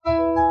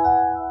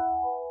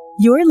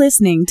You're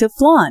listening to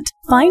Flaunt.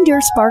 Find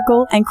your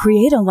sparkle and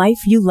create a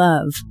life you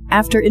love.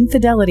 After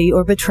infidelity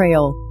or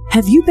betrayal,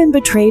 have you been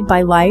betrayed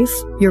by life,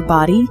 your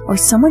body, or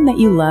someone that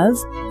you love?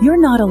 You're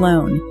not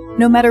alone.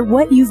 No matter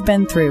what you've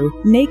been through,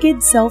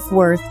 Naked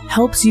Self-Worth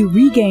helps you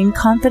regain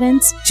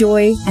confidence,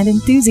 joy, and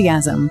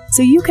enthusiasm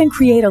so you can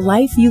create a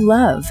life you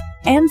love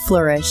and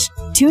flourish.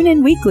 Tune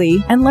in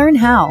weekly and learn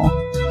how.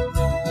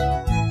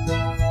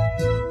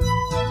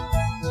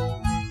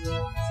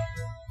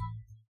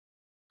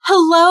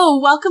 Hello,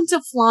 welcome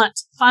to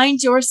Flaunt.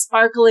 Find your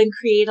sparkle and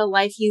create a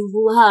life you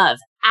love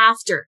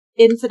after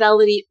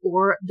infidelity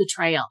or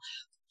betrayal.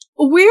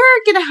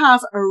 We're going to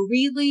have a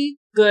really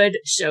good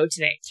show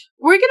today.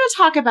 We're going to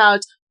talk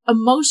about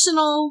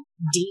emotional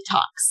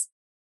detox.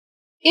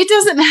 It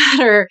doesn't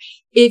matter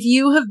if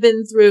you have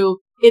been through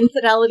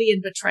infidelity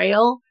and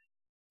betrayal,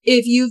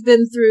 if you've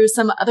been through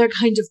some other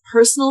kind of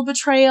personal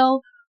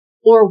betrayal,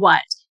 or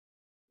what.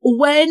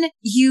 When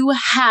you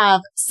have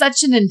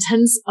such an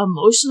intense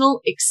emotional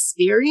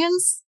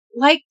experience,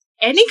 like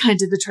any kind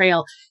of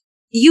betrayal,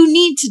 you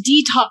need to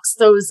detox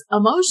those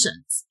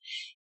emotions.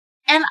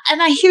 And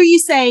I hear you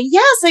saying,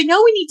 yes, I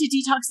know we need to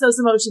detox those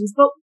emotions,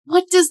 but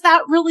what does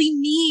that really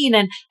mean?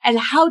 And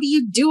how do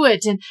you do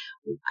it? And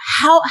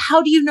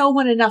how do you know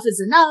when enough is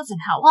enough and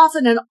how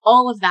often and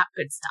all of that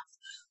good stuff?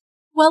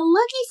 Well,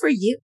 lucky for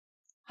you,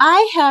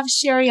 I have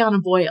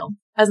Sherianna Boyle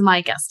as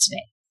my guest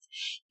today.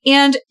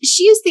 And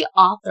she is the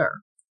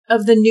author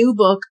of the new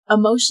book,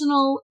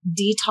 Emotional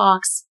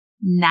Detox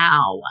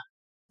Now,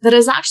 that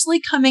is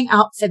actually coming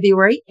out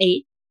February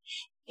 8th.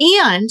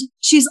 And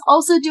she's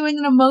also doing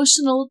an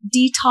Emotional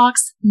Detox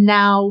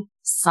Now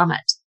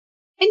Summit.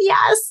 And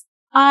yes,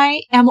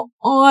 I am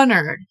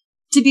honored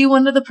to be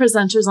one of the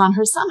presenters on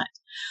her summit.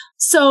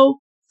 So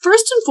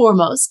first and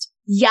foremost,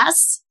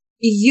 yes,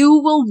 you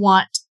will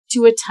want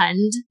to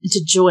attend and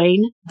to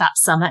join that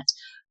summit.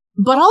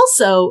 But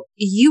also,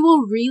 you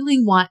will really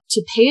want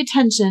to pay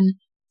attention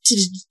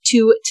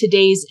to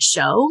today's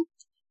show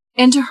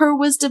and to her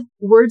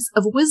words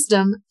of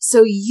wisdom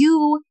so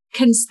you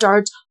can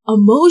start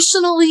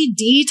emotionally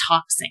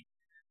detoxing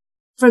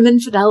from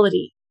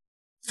infidelity,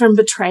 from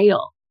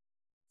betrayal,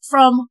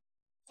 from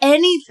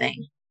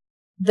anything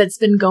that's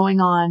been going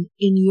on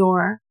in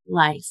your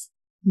life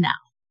now.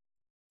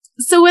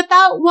 So with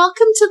that,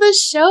 welcome to the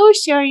show,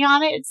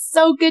 Sherianna. It's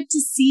so good to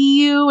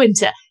see you and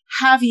to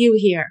have you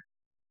here.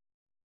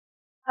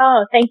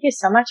 Oh, thank you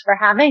so much for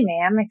having me.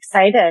 I'm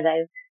excited.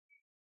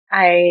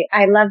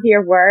 I love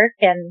your work,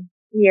 and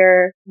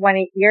your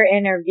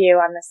interview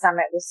on the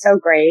summit was so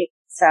great.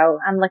 So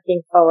I'm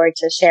looking forward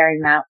to sharing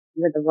that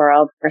with the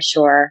world for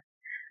sure.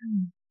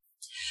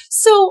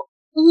 So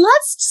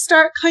let's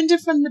start kind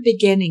of from the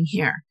beginning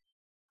here.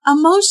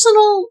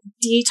 Emotional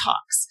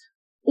detox.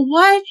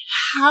 What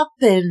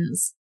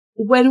happens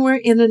when we're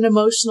in an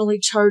emotionally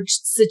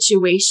charged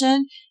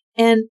situation,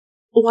 and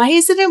why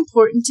is it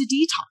important to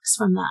detox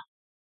from that?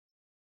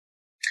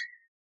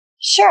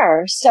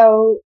 Sure.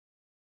 So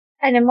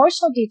an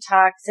emotional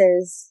detox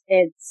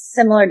it's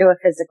similar to a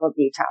physical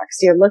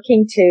detox. You're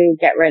looking to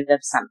get rid of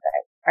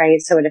something, right?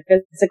 So in a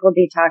physical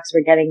detox,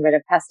 we're getting rid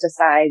of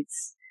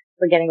pesticides,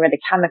 we're getting rid of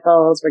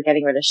chemicals, we're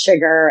getting rid of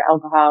sugar,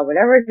 alcohol,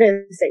 whatever it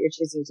is that you're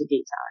choosing to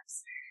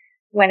detox.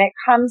 When it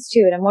comes to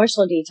an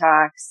emotional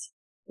detox,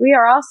 we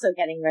are also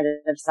getting rid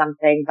of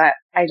something, but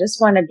I just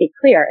want to be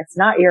clear. It's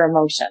not your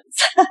emotions.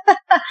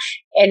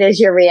 It is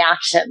your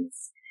reactions.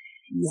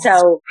 Yes.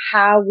 So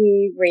how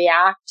we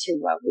react to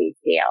what we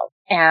feel.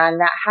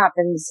 And that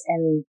happens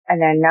in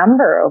a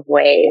number of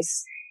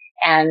ways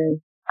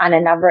and on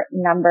a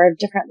number of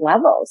different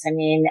levels. I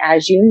mean,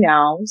 as you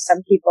know, some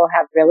people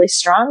have really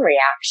strong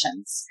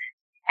reactions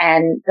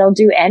and they'll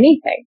do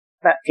anything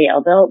but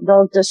feel.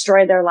 They'll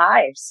destroy their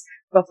lives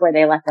before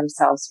they let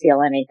themselves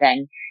feel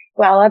anything.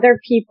 While other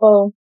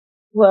people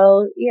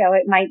will,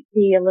 it might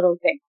be a little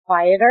bit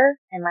quieter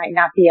and might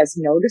not be as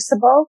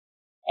noticeable.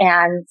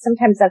 And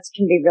sometimes that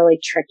can be really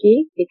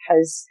tricky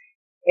because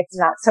it's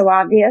not so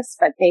obvious,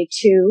 but they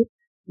too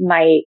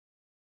might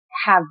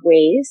have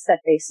ways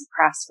that they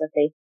suppress what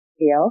they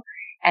feel.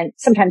 And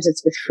sometimes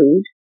it's with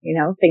food,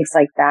 things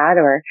like that,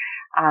 or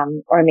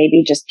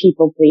maybe just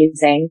people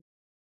pleasing.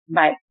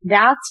 But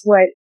that's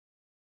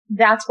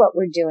what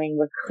we're doing.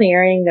 We're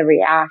clearing the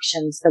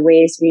reactions, the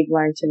ways we've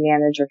learned to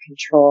manage or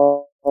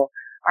control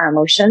our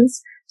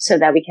emotions so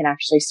that we can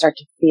actually start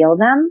to feel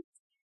them.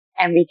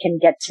 And we can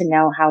get to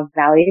know how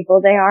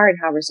valuable they are and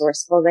how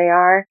resourceful they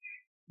are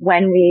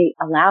when we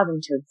allow them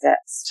to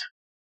exist.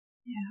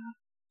 Yeah.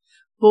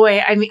 Boy,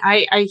 I mean,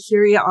 I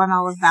hear you on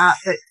all of that,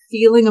 but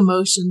feeling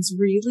emotions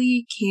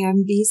really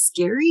can be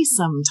scary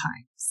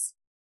sometimes.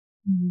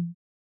 Mm-hmm.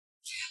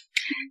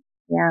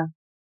 Yeah.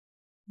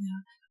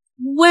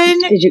 When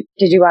did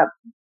you up?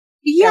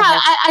 Yeah,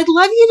 I'd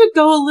love you to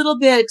go a little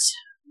bit,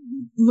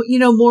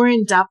 more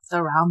in depth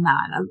around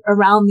that,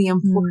 around the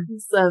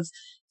importance of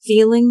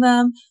feeling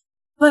them.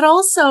 But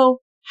also,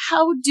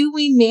 how do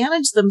we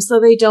manage them so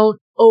they don't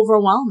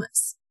overwhelm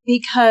us?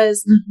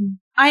 Because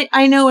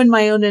I know in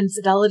my own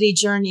infidelity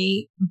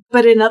journey,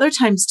 but in other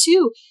times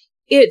too,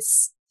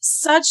 it's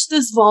such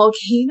this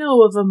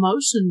volcano of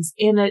emotions,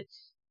 and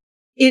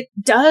it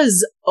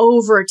does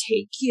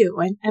overtake you.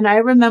 And I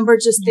remember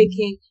just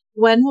thinking,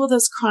 when will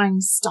this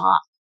crying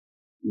stop?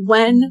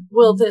 When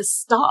will this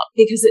stop?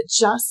 Because it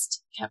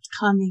just kept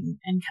coming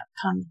and kept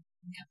coming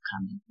and kept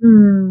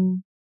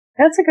coming.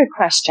 That's a good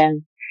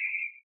question.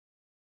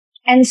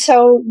 And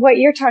so what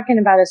you're talking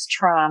about is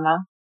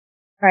trauma,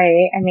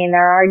 right? I mean,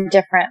 there are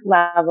different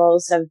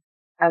levels of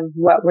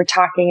what we're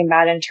talking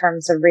about in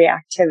terms of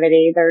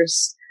reactivity.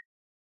 There's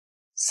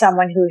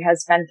someone who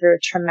has been through a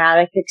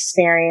traumatic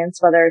experience,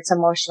 whether it's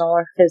emotional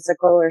or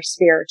physical or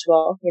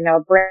spiritual,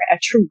 a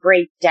true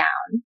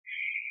breakdown.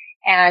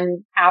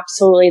 And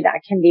absolutely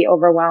that can be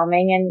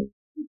overwhelming.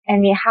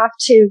 And you have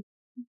to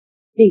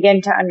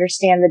begin to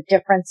understand the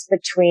difference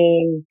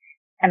between,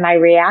 am I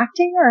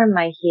reacting or am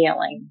I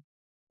healing?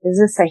 Is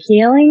this a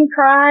healing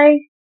cry?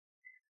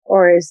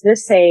 Or is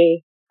this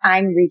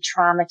I'm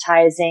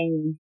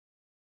re-traumatizing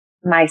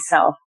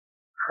myself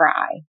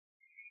cry?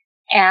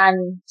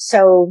 And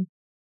so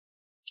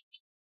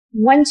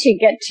once you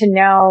get to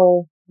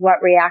know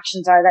what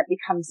reactions are, that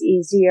becomes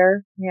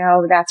easier.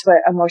 That's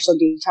what Emotional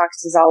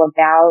Detox is all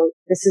about.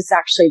 This is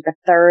actually the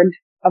third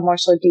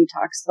Emotional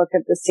Detox book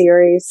of the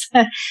series.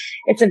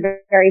 It's a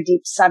very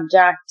deep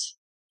subject.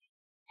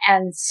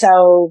 And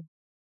so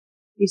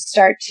you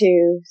start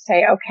to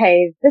say,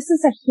 okay, this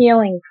is a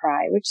healing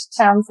cry, which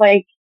sounds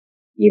like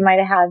you might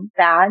have had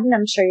that. And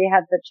I'm sure you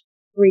had the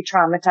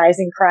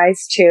re-traumatizing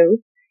cries too.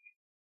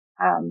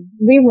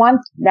 We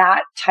want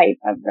that type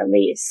of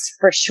release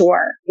for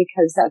sure,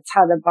 because that's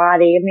how the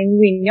body,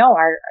 we know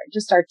our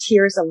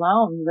tears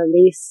alone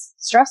release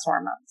stress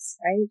hormones,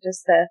 right?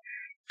 Just the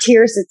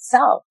tears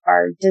itself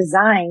are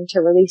designed to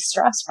release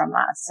stress from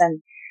us.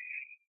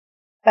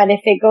 But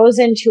if it goes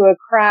into a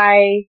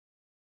cry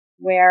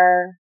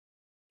where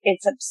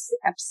it's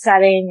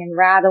upsetting and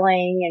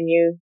rattling and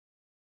you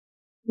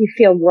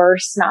feel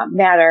worse, not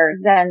better,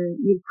 then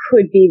you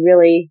could be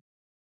really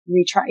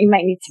you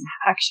might need some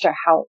extra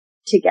help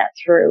to get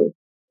through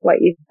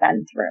what you've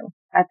been through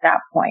at that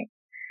point.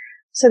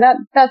 So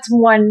that's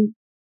one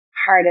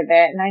part of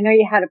it. And I know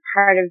you had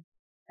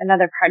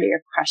another part of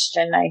your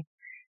question.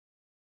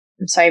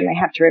 I'm sorry, I might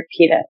have to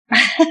repeat it.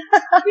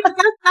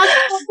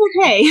 That's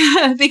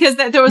okay, because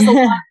there was a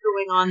lot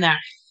going on there.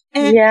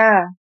 And,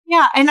 yeah.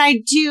 And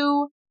I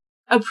do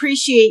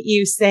appreciate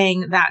you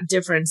saying that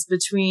difference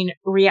between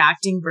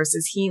reacting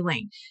versus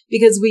healing,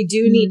 because we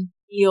do need to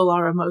heal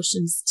our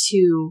emotions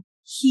to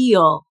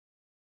heal.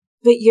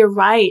 But you're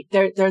right.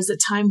 There's a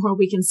time where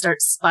we can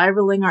start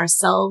spiraling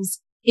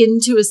ourselves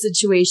into a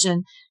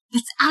situation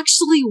that's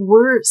actually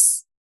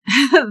worse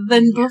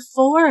than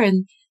before.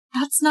 And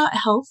that's not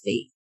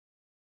healthy.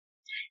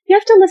 You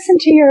have to listen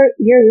to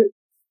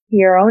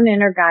your own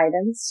inner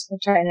guidance,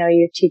 which I know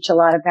you teach a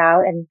lot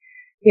about, and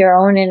your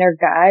own inner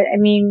gut.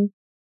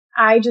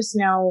 I just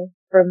know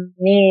for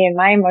me and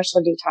my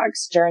emotional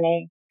detox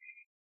journey,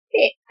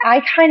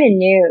 I kind of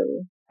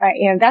knew,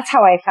 that's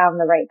how I found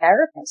the right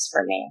therapist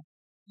for me.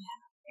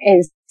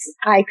 Is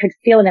I could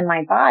feel it in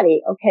my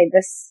body. Okay,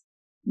 this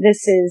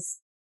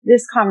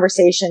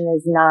conversation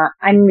is not,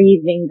 I'm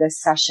leaving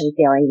this session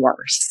feeling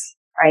worse,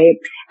 right?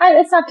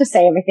 It's not to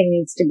say everything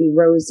needs to be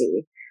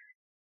rosy,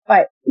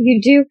 but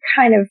you do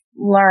kind of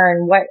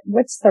learn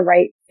what's the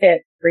right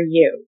fit for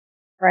you,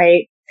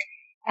 right?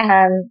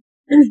 And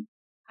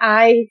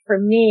for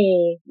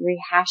me,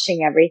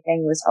 rehashing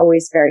everything was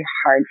always very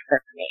hard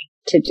for me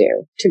to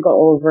do, to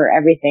go over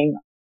everything.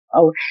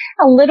 Oh,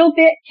 a little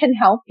bit can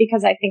help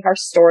because I think our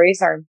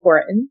stories are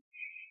important,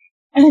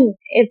 and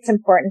it's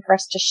important for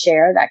us to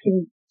share. That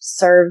can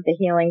serve the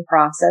healing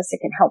process.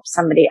 It can help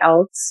somebody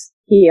else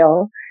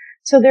heal.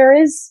 So there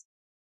is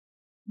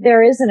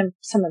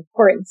some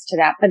importance to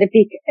that. But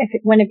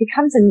when it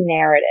becomes a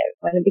narrative,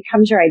 when it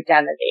becomes your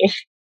identity,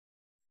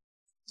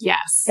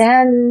 yes,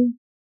 then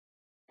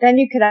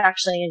you could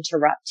actually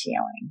interrupt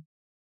healing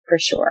for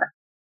sure.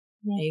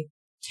 Right.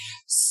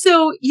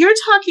 So you're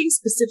talking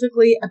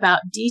specifically about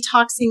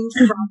detoxing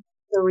from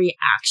the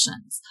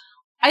reactions.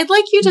 I'd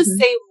like you to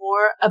say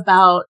more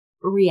about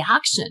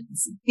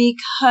reactions,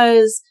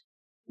 because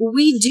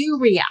we do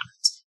react.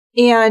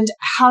 And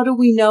how do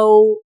we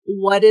know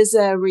what is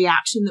a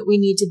reaction that we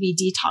need to be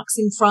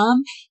detoxing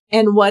from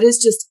and what is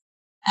just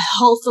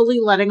healthily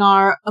letting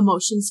our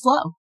emotions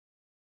flow?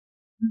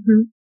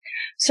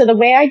 So the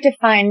way I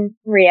define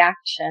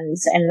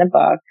reactions in the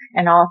book,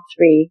 and all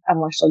three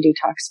emotional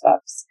detox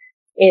books,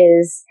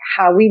 is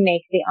how we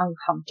make the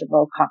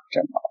uncomfortable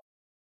comfortable.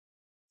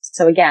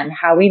 So again,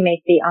 how we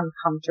make the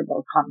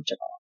uncomfortable comfortable.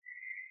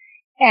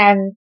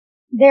 And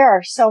there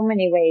are so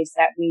many ways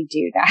that we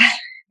do that.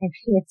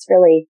 It's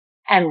really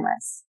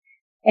endless.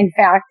 In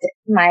fact,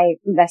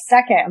 the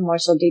second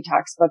emotional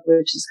detox book,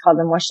 which is called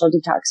Emotional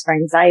Detox for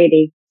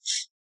Anxiety,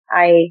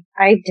 I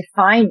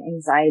define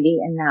anxiety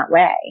in that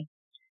way.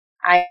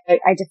 I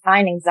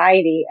define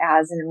anxiety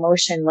as an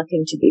emotion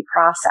looking to be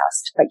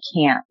processed, but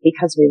can't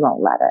because we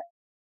won't let it.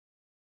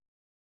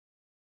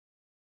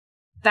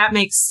 That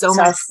makes so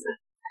much sense.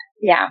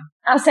 Yeah.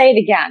 I'll say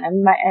it again.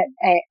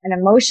 An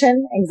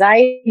emotion,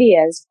 anxiety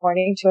is,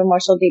 according to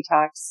Emotional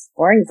Detox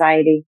or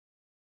Anxiety,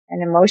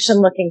 an emotion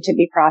looking to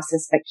be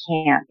processed but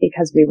can't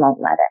because we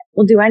won't let it.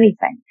 We'll do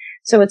anything.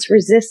 So it's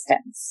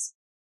resistance.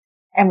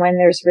 And when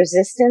there's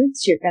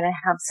resistance, you're going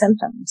to have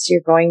symptoms.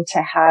 You're going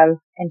to have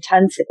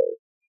intensity.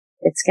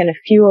 It's going to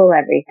fuel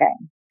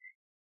everything.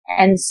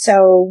 And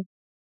so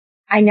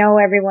I know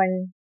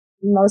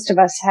most of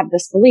us have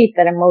this belief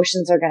that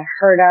emotions are going to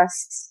hurt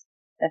us,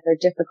 that they're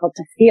difficult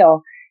to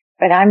feel.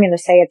 But I'm going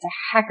to say it's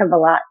a heck of a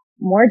lot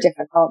more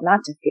difficult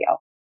not to feel.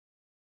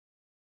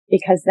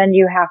 Because then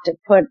you have to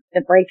put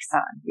the brakes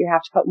on. You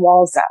have to put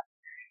walls up.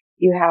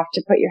 You have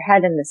to put your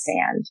head in the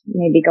sand,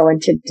 maybe go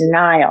into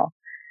denial.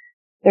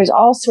 There's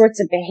all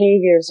sorts of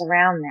behaviors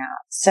around that.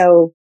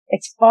 So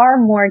it's far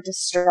more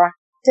destructive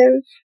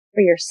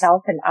for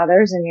yourself and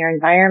others in your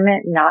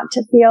environment not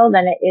to feel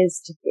than it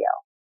is to feel.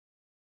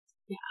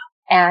 Yeah.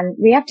 And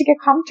we have to get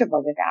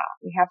comfortable with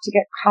that. We have to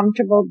get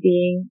comfortable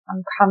being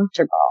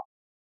uncomfortable.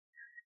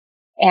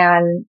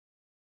 And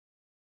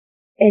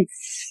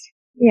it's,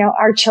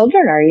 our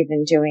children are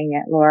even doing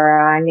it,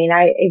 Laura. I mean,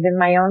 even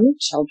my own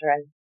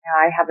children,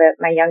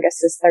 my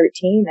youngest is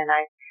 13, and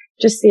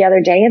just the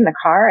other day in the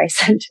car, I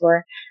said to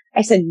her,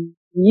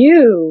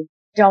 you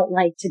don't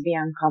like to be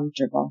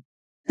uncomfortable.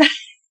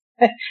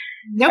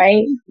 Nope.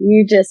 Right?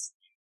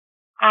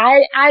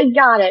 I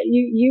got it.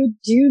 You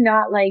do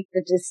not like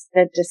the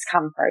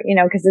discomfort,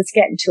 cause it's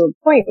getting to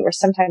a point where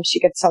sometimes she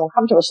gets so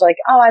uncomfortable. She's like,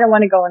 oh, I don't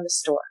want to go in the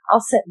store.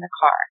 I'll sit in the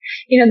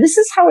car. This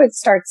is how it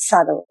starts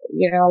subtly.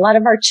 A lot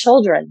of our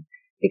children,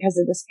 because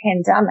of this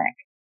pandemic,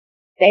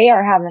 they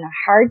are having a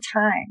hard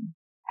time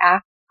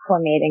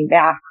acclimating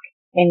back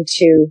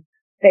into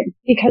that,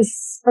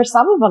 because for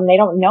some of them, they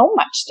don't know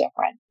much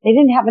different. They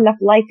didn't have enough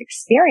life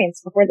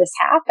experience before this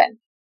happened.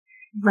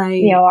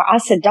 Right.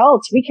 Us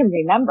adults, we can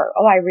remember.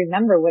 Oh, I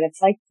remember what it's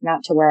like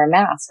not to wear a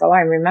mask. Oh, I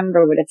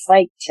remember what it's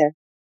like to,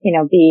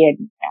 be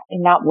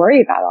and not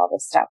worry about all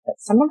this stuff. But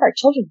some of our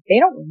children, they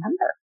don't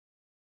remember.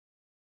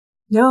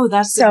 No,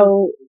 that's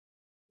so.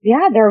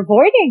 Yeah, they're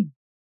avoiding.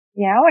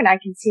 And I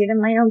can see it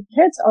in my own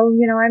kids. Oh,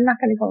 I'm not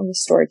going to go in the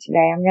store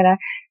today. I'm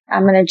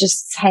going to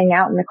just hang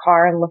out in the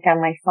car and look at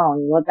my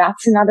phone. Well,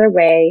 that's another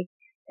way.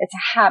 It's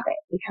a habit.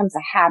 It becomes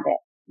a habit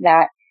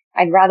that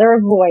I'd rather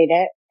avoid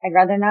it. I'd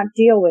rather not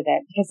deal with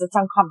it because it's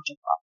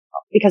uncomfortable.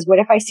 Because what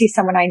if I see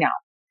someone I know?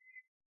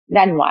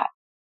 Then what?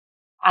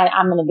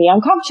 I'm going to be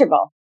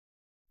uncomfortable,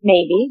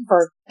 maybe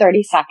for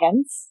 30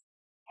 seconds.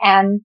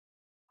 And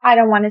I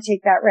don't want to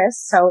take that risk.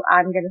 So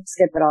I'm going to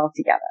skip it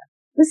altogether.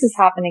 This is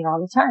happening all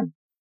the time.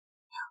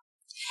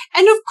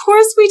 And of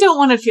course we don't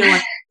want to feel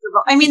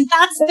uncomfortable. I mean,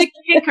 that's the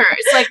kicker.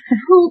 It's like,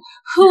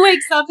 who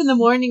wakes up in the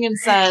morning and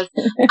says,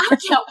 I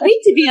can't wait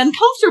to be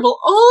uncomfortable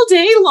all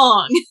day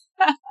long.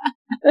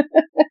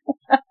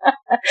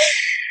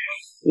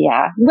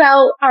 Yeah.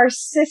 Well, our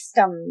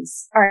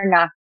systems are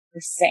not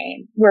the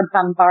same. We're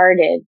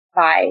bombarded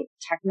by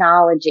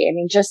technology. I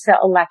mean, just the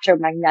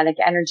electromagnetic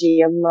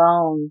energy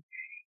alone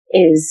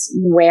is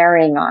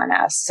wearing on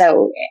us.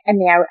 So, I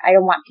mean, I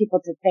don't want people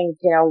to think,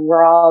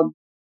 we're all,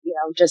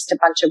 just a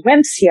bunch of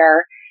wimps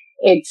here.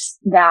 It's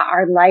that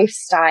our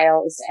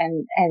lifestyles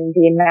and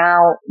the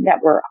amount that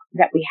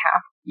we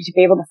have to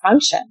be able to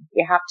function.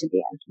 You have to be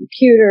on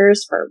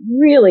computers for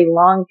really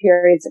long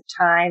periods of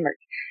time, or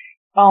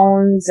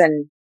phones,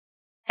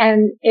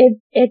 and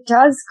it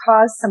does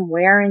cause some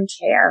wear and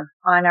tear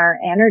on our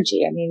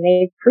energy. I mean,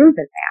 they've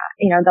proven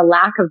that, the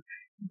lack of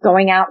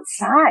going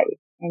outside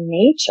in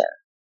nature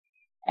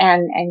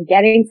and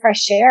getting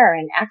fresh air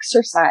and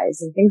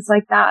exercise and things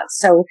like that.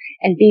 So,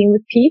 and being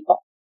with people.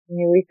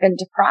 We've been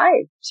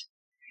deprived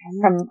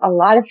from a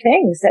lot of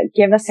things that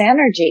give us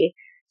energy.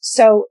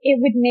 So it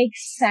would make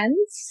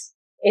sense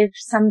if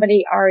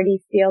somebody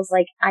already feels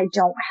like I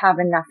don't have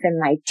enough in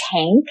my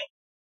tank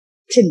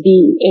to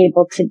be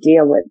able to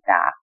deal with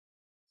that.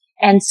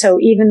 And so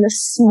even the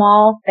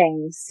small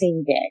things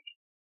seem big.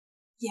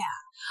 Yeah.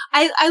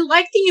 I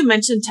like that you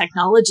mentioned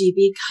technology,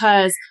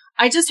 because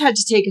I just had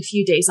to take a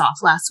few days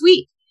off last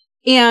week.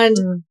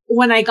 And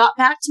when I got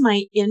back to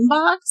my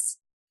inbox,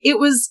 it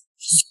was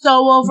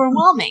so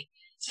overwhelming.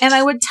 And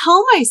I would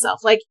tell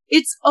myself, like,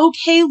 it's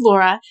okay,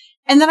 Laura.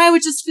 And then I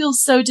would just feel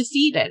so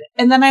defeated.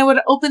 And then I would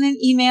open an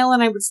email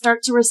and I would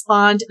start to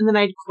respond, and then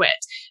I'd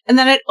quit. And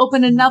then I'd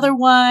open another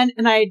one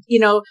and I'd,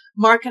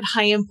 mark it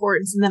high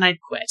importance, and then I'd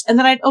quit. And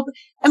then I'd open,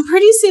 and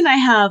pretty soon I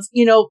have,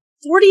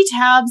 40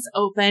 tabs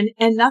open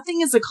and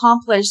nothing is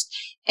accomplished.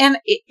 And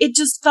it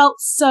just felt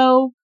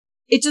so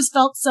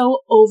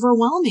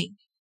overwhelming.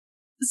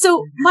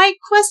 So my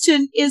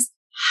question is,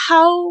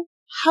 how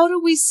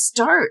do we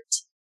start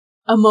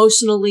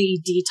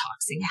emotionally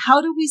detoxing?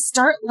 How do we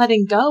start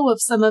letting go of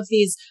some of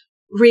these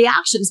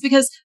reactions?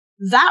 Because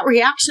that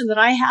reaction that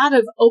I had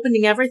of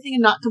opening everything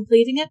and not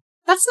completing it,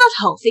 that's not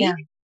healthy. Yeah.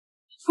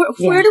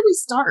 Where do we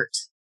start?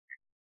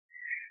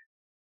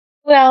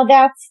 Well,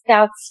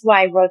 that's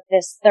why I wrote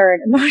this third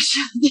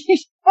emotional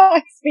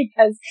detox,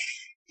 because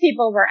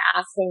people were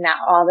asking that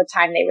all the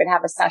time. They would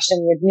have a session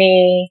with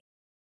me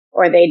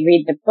or they'd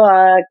read the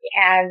book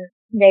and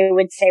they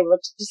would say, well,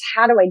 just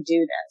how do I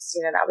do this?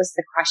 That was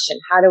the question.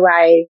 How do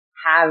I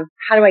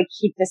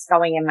keep this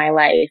going in my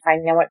life? I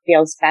know it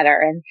feels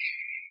better.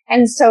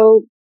 And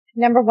so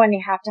number one,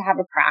 you have to have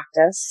a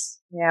practice,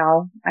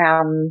 a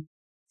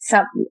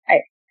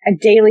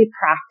daily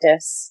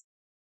practice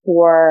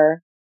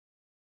for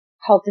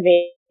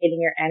cultivating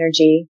your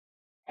energy.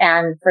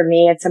 And for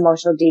me, it's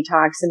emotional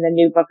detox. In the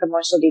new book,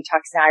 Emotional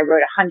Detox, now I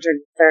wrote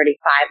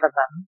 135 of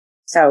them.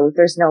 So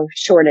there's no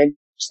shortage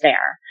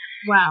there.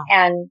 Wow.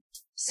 And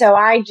so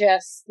I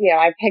just,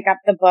 I pick up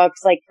the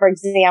books. Like, for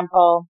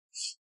example,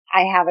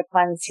 I have a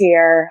cleanse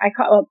here.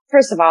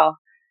 First of all,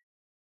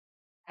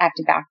 I have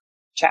to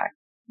backtrack.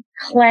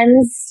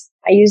 Cleanse,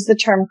 I use the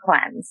term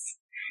cleanse.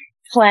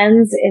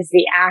 Cleanse is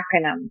the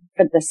acronym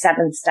for the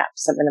 7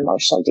 steps of an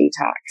emotional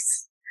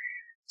detox.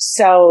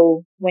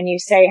 So when you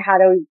say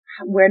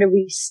where do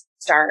we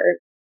start?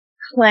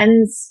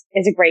 Cleanse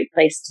is a great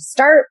place to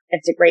start.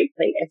 It's a great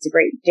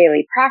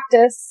daily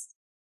practice.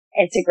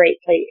 It's a great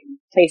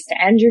place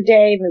to end your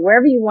day,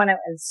 wherever you want to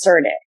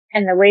insert it.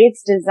 And the way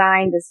it's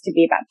designed is to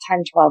be about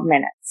 10, 12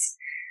 minutes.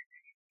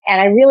 And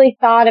I really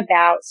thought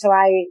about, so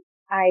I'm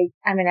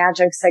an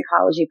adjunct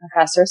psychology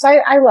professor, so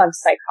I love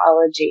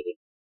psychology.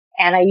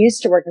 And I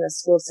used to work in the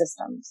school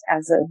systems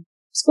as a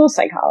school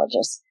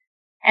psychologist.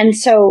 And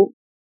so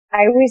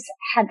I always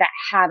had that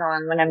hat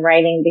on when I'm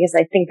writing because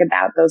I think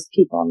about those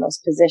people in those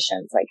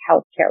positions like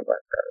healthcare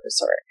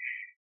workers or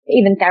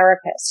even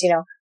therapists.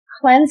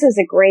 Cleanse is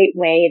a great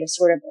way to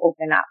sort of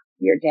open up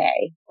your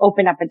day,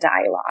 open up a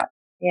dialogue.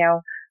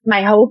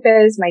 My hope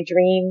is, my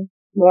dream,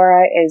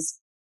 Laura, is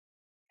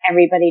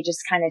everybody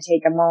just kind of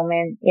take a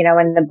moment.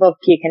 In the book,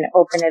 you can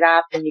open it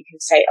up and you can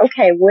say,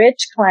 okay,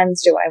 which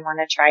cleanse do I want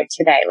to try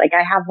today? Like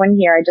I have one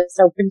here. I just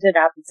opened it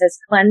up. It says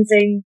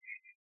cleansing,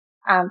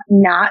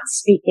 not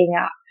speaking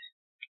up.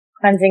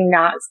 Cleansing,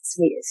 not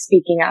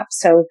speaking up.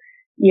 So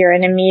you're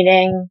in a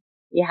meeting,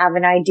 you have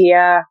an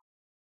idea,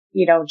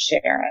 you don't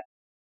share it,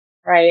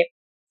 right?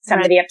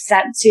 Somebody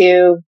upsets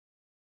you,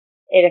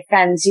 it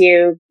offends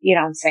you, you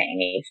don't say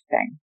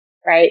anything,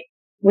 right?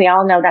 We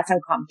all know that's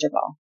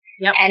uncomfortable.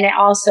 Yep. And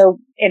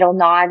it'll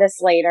gnaw at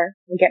us later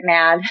and get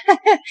mad,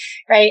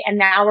 right? And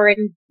now we're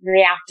in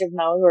reactive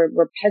mode.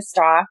 We're pissed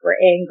off. We're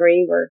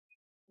angry. We're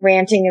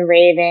ranting and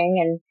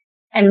raving.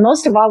 And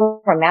most of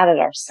all, we're mad at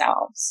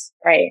ourselves,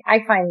 right? I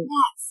find,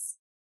 yes.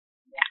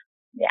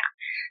 Yeah.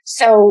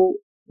 So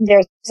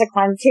there's a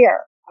cleanse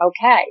here.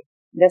 Okay.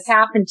 This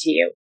happened to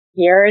you.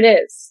 Here it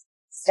is.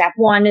 Step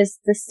 1 is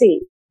the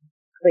C,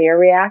 clear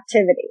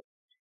reactivity.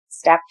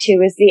 Step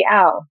 2 is the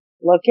L,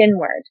 look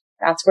inward.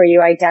 That's where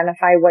you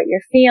identify what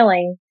you're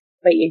feeling,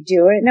 but you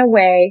do it in a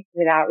way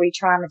without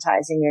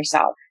re-traumatizing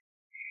yourself.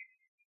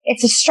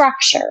 It's a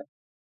structure.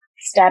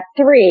 Step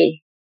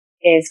 3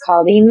 is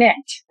called emit.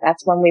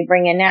 That's when we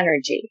bring in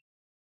energy.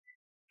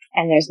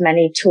 And there's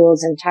many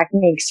tools and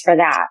techniques for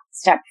that.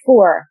 Step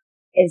 4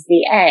 is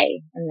the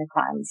A in the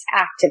cleanse,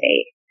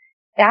 activate.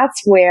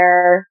 That's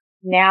where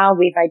now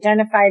we've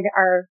identified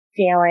our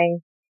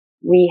feeling.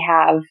 We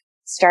have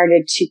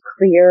started to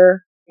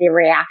clear the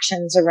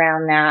reactions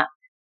around that.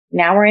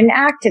 Now we're in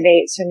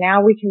activate. So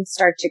now we can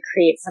start to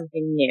create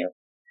something new.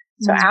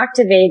 So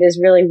activate is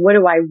really, what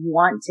do I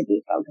want to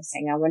be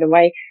focusing on? What do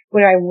I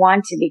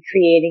want to be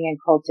creating and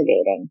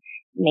cultivating?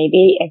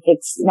 Maybe if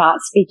it's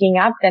not speaking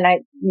up,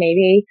 then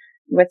maybe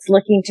what's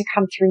looking to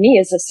come through me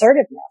is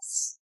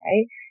assertiveness,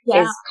 right?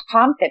 Yeah. Is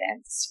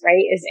confidence,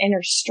 right? Is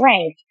inner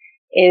strength,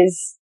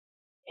 is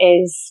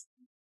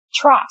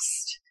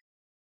trust,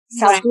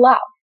 self-love.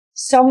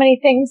 So many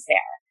things there.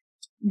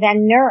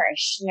 Then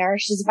nourish.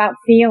 Nourish is about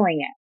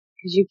feeling it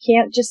because you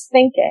can't just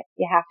think it.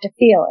 You have to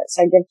feel it.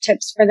 So I give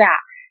tips for that.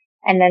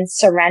 And then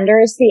surrender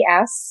is the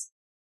S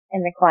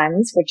in the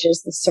cleanse, which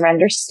is the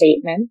surrender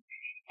statement.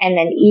 And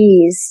then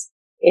ease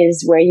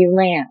is where you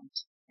land.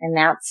 And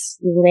that's,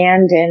 you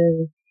land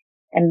in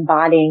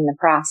embodying the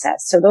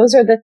process. So those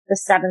are the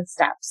 7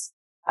 steps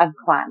of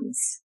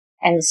cleanse.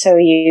 And so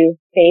you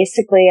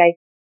basically, I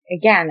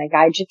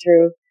guide you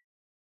through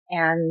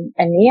and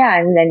then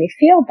you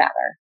feel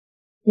better.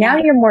 Now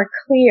you're more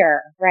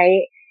clear,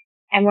 right?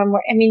 And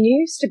you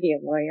used to be a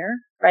lawyer,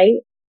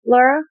 right,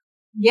 Laura?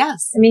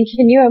 Yes.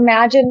 Can you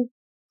imagine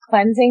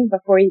cleansing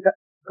before you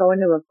go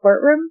into a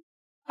courtroom?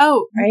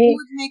 Oh, right? It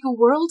would make a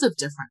world of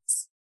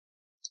difference.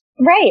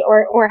 Right.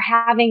 Or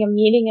having a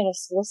meeting in a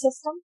school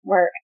system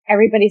where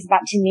everybody's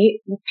about to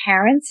meet with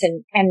parents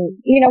and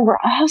we're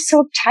all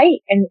so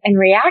tight and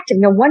reactive.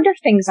 No wonder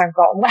things aren't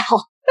going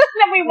well.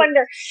 Then we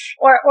wonder,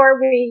 or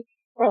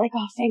we're like,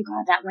 oh, thank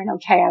God that went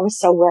okay. I was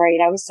so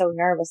worried. I was so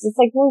nervous. It's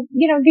like, well,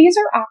 these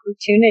are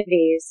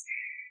opportunities.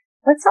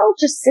 Let's all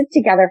just sit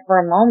together for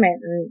a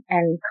moment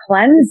and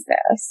cleanse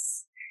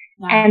this.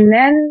 Yeah. And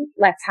then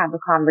let's have a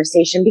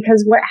conversation,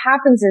 because what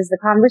happens is the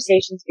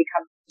conversations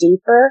become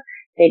deeper.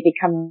 They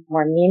become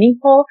more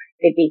meaningful.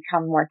 They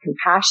become more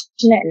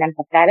compassionate and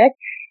empathetic.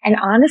 And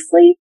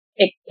honestly,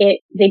 they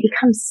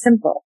become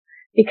simple,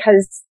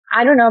 because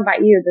I don't know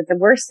about you, but the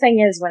worst thing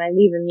is when I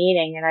leave a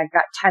meeting and I've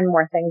got 10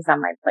 more things on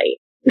my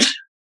plate.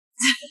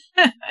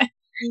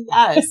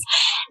 Yes.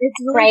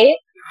 It's really right?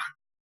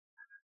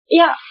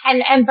 Yeah.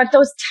 But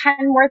those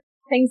 10 more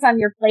things on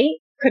your plate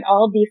could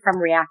all be from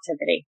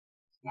reactivity.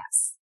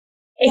 Yes.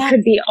 It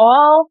could be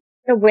all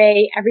the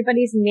way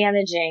everybody's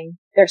managing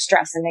their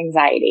stress and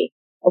anxiety.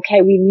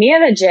 Okay. We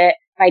manage it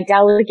by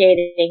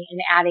delegating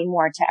and adding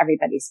more to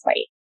everybody's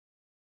plate.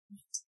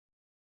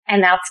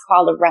 And that's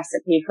called a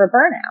recipe for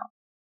burnout.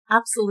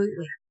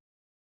 Absolutely.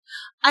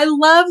 I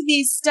love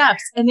these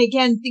steps. And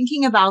again,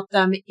 thinking about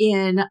them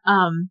in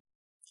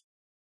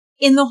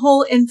the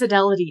whole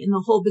infidelity, in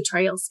the whole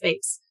betrayal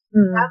space.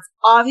 That's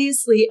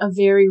obviously a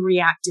very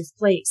reactive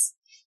place.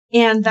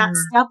 And that's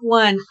step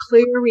one,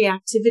 clear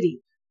reactivity.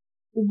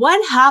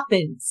 What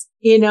happens,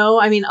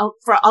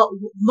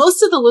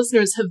 most of the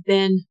listeners have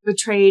been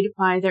betrayed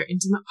by their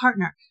intimate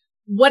partner.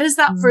 What is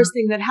that first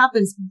thing that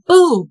happens?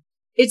 Boom.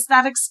 It's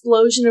that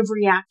explosion of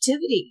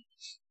reactivity.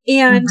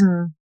 And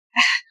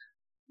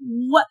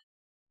what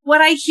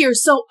I hear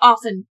so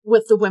often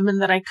with the women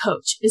that I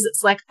coach is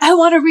it's like, I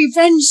want a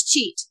revenge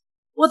cheat.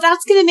 Well,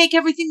 that's going to make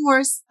everything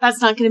worse.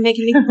 That's not going to make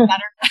anything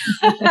better.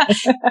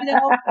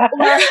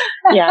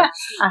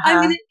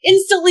 I'm going to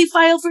instantly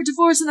file for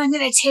divorce and I'm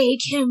going to take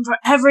him for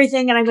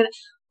everything. And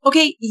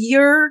okay,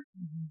 you're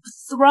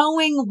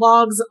throwing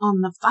logs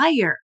on the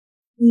fire.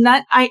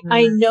 I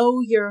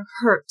know you're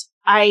hurt.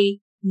 I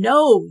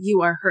know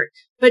you are hurt,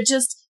 but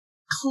just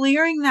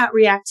clearing that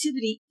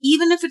reactivity,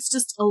 even if it's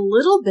just a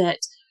little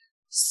bit,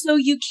 so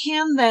you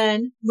can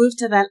then move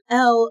to that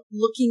L,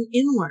 looking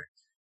inward.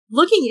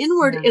 Looking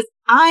inward is,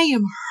 I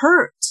am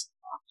hurt.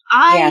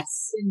 I have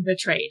been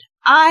betrayed.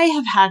 I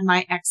have had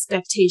my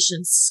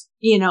expectations,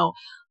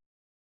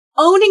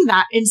 owning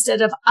that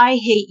instead of, I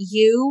hate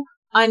you.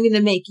 I'm going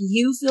to make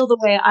you feel the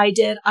way I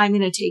did. I'm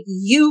going to take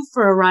you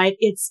for a ride.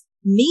 It's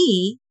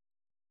me.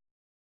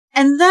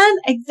 And then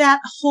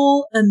that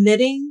whole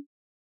emitting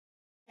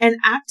and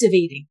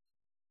activating,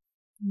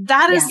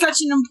 that is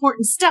such an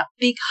important step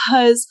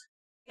because,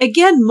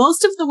 again,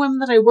 most of the women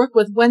that I work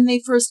with, when they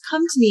first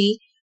come to me,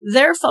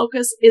 their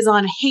focus is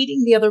on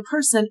hating the other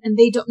person and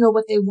they don't know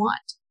what they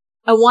want.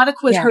 I want to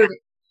quit hurting.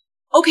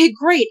 Okay,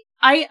 great.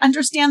 I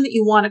understand that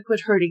you want to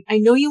quit hurting. I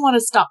know you want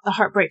to stop the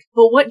heartbreak,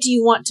 but what do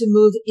you want to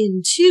move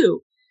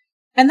into?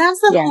 And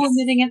that's the whole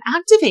emitting and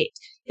activate.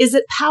 Is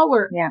it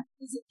power? Yeah.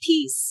 Is it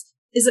peace?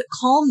 Is it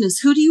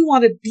calmness? Who do you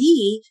want to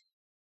be?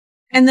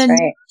 And then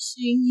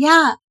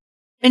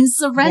and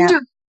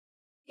surrender.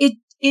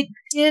 It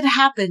did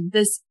happen.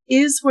 This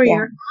is where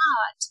you're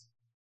at.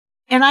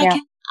 And I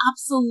can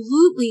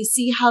absolutely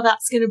see how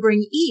that's going to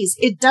bring ease.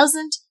 It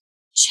doesn't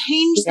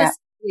change the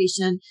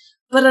situation,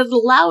 but it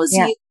allows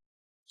you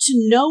to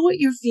know what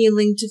you're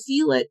feeling, to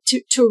feel it,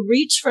 to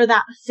reach for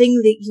that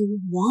thing that you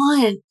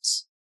want.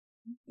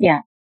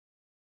 Yeah.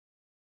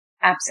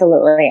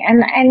 Absolutely.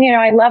 And,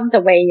 I love the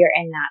way you're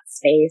in that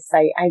space.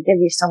 I give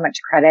you so much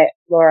credit,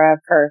 Laura,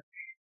 for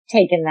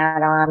taking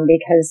that on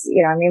because,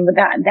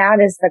 that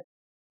is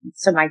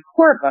so my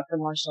core book,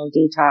 Emotional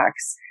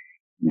Detox,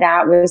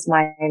 that was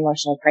my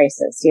emotional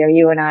crisis.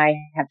 You and I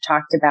have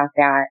talked about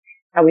that,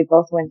 how we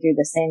both went through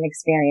the same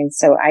experience.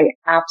 So I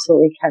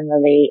absolutely can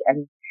relate,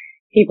 and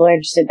people are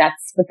interested.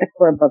 That's what the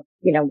core book,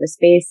 was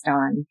based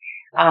on.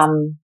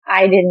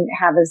 I didn't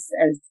have as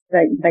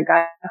the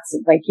guts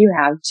like you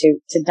have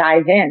to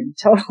dive in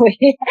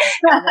totally.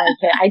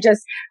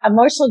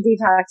 Emotional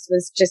detox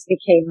just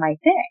became my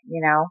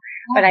thing,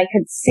 but I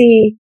could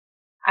see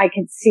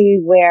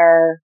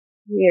where,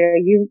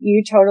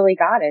 you totally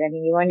got it. I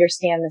mean, you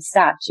understand the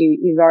steps.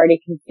 You already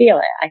can feel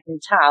it. I can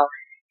tell.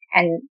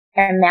 And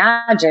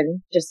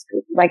imagine, just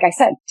like I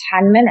said,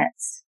 10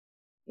 minutes.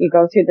 You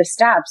go through the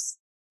steps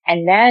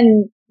and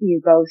then you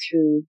go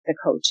through the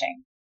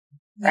coaching,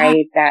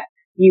 right? That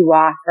you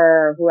offer,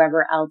 or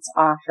whoever else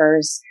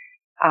offers.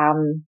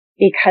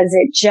 Because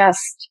it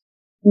just,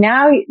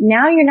 now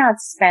you're not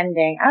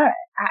spending,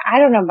 I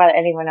don't know about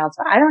anyone else,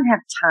 but I don't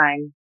have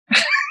time.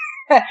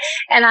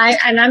 and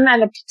I'm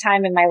at a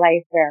time in my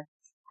life where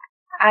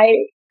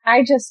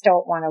I just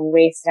don't want to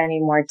waste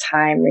any more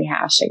time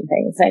rehashing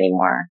things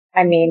anymore.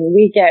 I mean,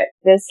 we get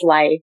this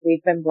life.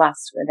 We've been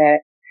blessed with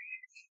it.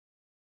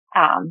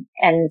 And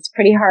it's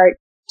pretty hard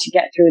to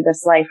get through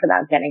this life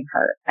without getting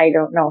hurt. I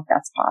don't know if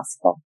that's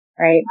possible,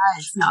 right?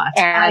 It's not.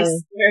 And I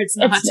swear it's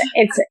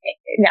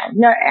not.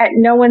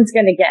 No one's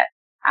going to get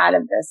out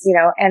of this,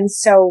 and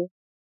so,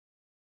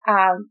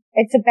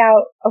 it's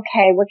about,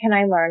 okay, what can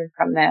I learn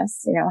from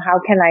this? How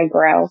can I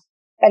grow?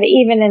 But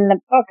even in the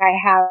book, I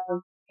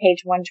have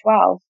page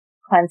 112,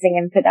 cleansing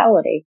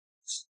infidelity.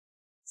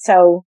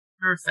 So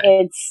Perfect.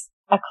 It's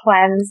a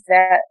cleanse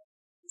that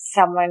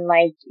someone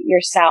like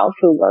yourself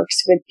who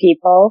works with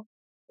people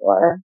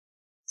or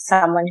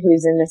someone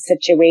who's in the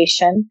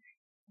situation.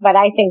 But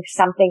I think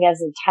something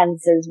as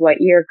intense as what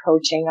you're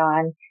coaching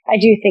on, I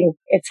do think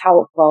it's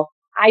helpful.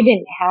 I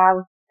didn't have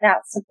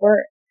that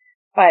support,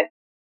 but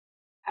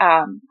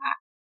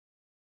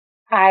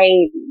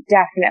I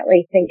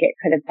definitely think it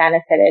could have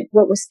benefited.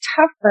 What was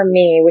tough for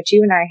me, which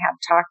you and I have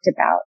talked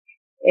about,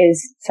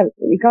 is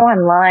you go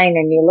online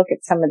and you look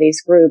at some of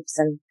these groups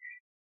and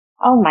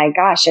oh my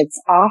gosh,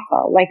 it's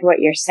awful, like what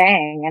you're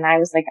saying. And I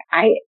was like,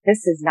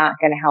 this is not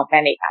going to help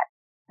anybody,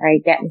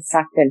 right? Getting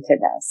sucked into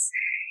this.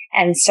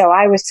 And so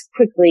I was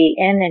quickly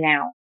in and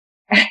out.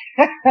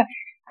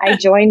 I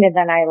joined and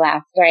then I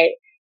left, right?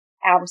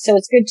 So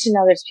it's good to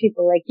know there's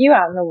people like you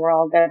out in the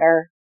world that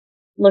are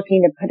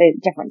looking to put a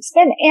different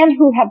spin and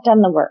who have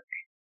done the work,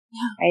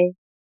 right?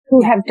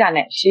 Who have done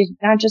it. She's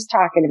not just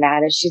talking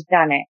about it. She's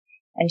done it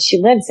and she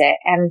lives it.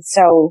 And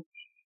so,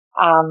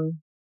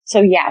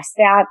 yes,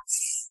 that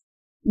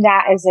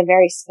is a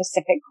very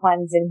specific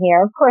cleanse in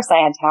here. Of course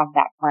I had to have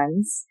that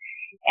cleanse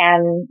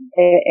and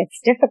it's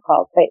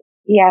difficult, but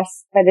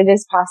yes, but it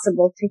is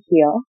possible to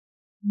heal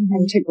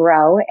and to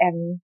grow.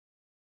 And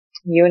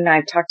you and I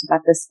have talked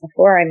about this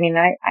before. I mean,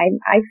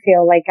 I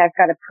feel like I've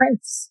got a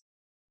prince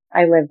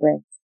I live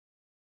with.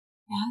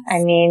 Yes.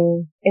 I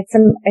mean, it's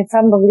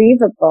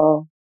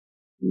unbelievable,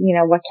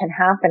 what can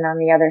happen on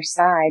the other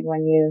side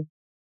when you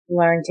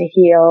learn to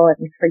heal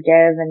and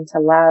forgive and to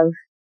love.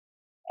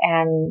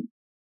 And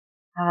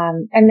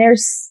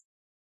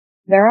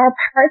there are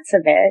parts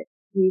of it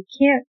you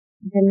can't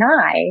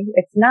deny.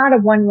 It's not a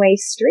one-way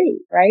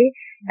street, right?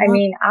 I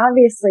mean,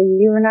 obviously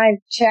you and I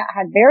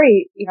had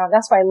very,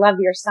 that's why I love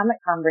your summit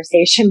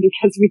conversation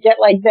because we get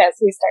like this,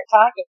 we start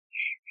talking.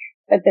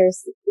 But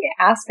there's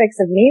aspects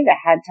of me that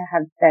had to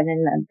have been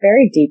in a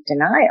very deep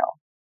denial,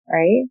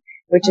 right?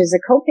 Which is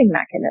a coping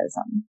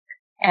mechanism.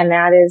 And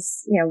that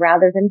is,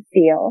 rather than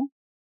feel,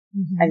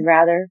 I'd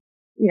rather,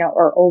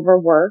 or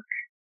overwork,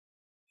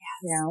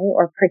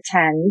 or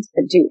pretend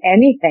to do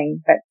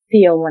anything but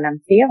feel when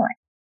I'm feeling.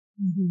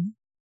 Mm-hmm.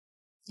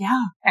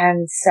 Yeah.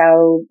 And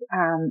so,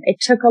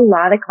 it took a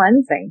lot of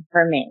cleansing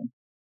for me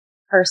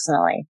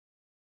personally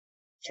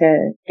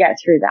to get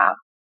through that.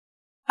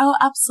 Oh,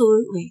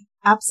 absolutely.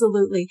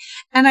 Absolutely.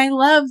 And I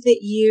love that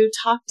you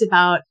talked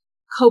about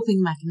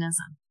coping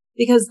mechanism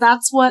because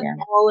that's what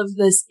all of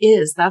this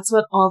is. That's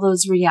what all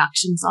those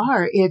reactions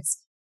are. It's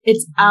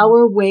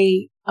our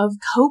way of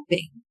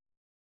coping.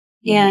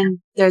 And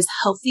there's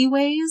healthy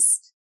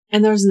ways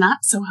and there's not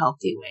so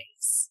healthy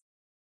ways.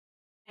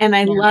 And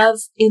I love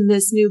in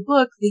this new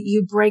book that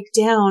you break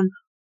down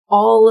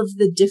all of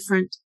the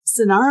different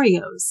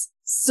scenarios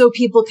so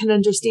people can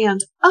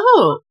understand,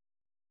 oh,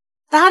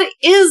 that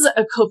is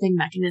a coping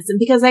mechanism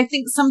because I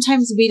think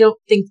sometimes we don't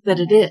think that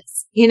it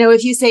is.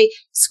 If you say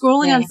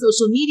scrolling on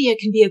social media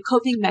can be a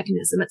coping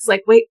mechanism, it's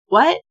like, wait,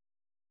 what?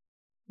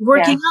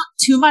 Working out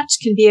too much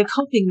can be a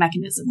coping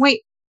mechanism.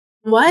 Wait,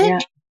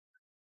 what?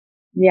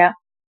 Yeah.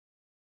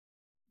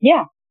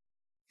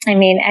 I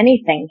mean,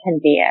 anything can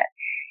be it.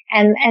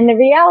 And the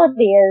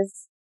reality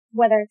is,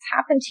 whether it's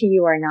happened to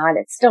you or not,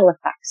 it still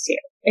affects you.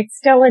 It's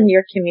still in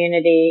your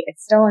community.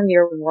 It's still in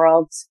your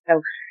world.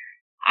 So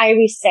I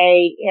always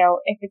say,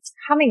 if it's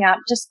coming up,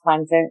 just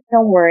cleanse it.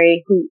 Don't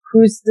worry.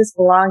 Who's this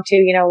belong to?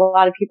 A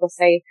lot of people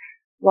say,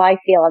 well, I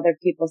feel other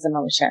people's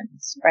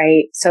emotions,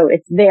 right? So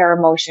it's their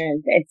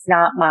emotions. It's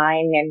not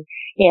mine. And,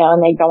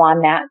 and they go on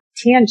that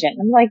tangent.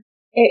 I'm like,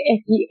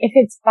 if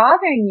it's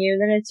bothering you,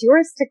 then it's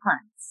yours to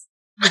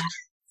cleanse.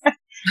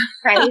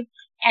 Right?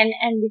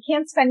 And we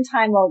can't spend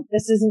time, well,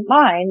 this isn't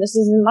mine. This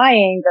isn't my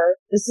anger.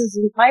 This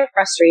isn't my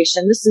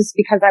frustration. This is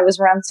because I was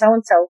around so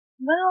and so.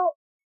 Well,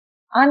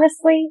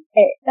 honestly,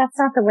 that's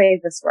not the way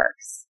this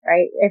works,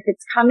 right? If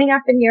it's coming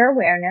up in your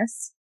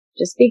awareness,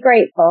 just be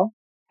grateful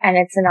and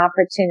it's an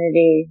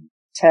opportunity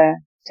to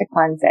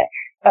cleanse it.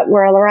 But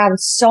we're around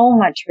so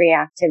much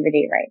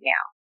reactivity right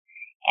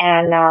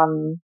now.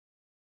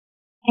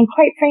 And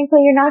quite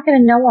frankly, you're not going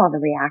to know all the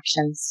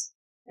reactions.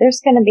 There's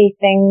going to be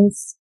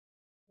things,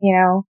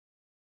 you're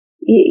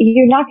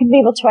not going to be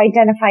able to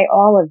identify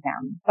all of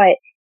them. But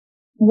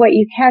what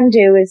you can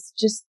do is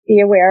just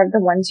be aware of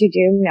the ones you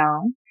do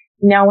know,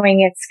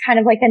 knowing it's kind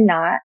of like a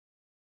knot.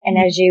 And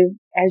as you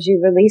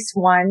release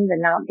one, the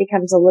knot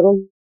becomes a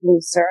little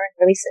looser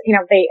and release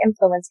it, they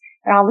influence.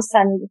 And all of a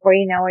sudden, before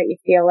you know it, you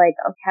feel like,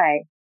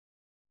 okay,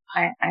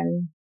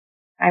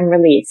 I'm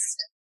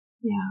released.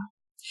 Yeah.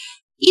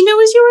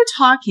 As you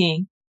were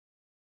talking,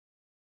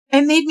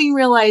 it made me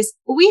realize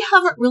we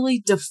haven't really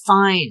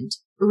defined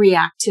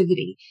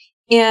reactivity.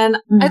 And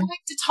I'd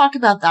like to talk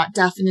about that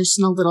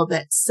definition a little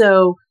bit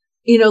so,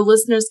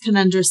 listeners can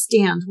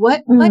understand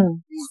what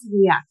is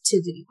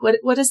reactivity?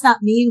 What does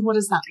that mean? What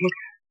does that look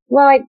like?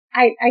 Well,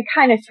 I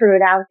kind of threw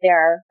it out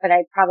there, but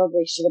I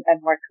probably should have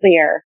been more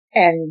clear.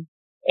 And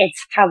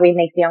it's how we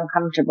make the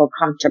uncomfortable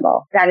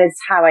comfortable. That is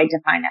how I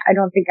define it. I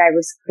don't think I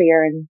was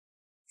clear in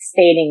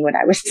stating what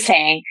I was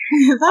saying.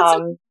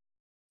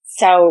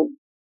 So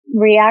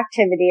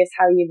reactivity is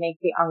how you make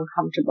the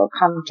uncomfortable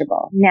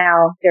comfortable.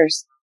 Now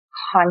there's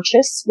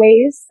conscious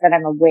ways that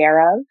I'm aware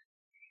of.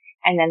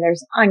 And then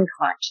there's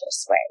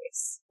unconscious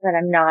ways that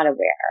I'm not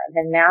aware of.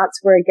 And that's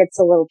where it gets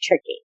a little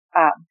tricky.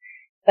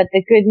 But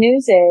the good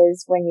news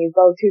is when you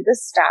go through the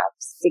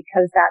steps,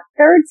 because that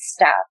third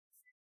step,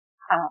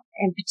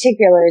 in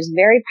particular is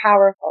very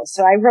powerful.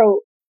 So I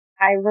wrote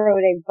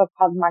a book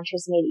called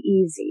Mantras Made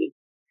Easy.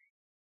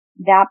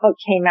 That book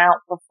came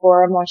out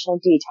before Emotional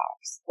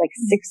Detox, like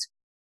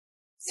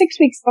 6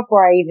 weeks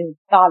before I even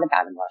thought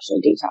about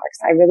emotional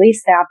detox. I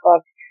released that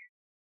book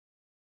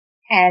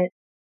and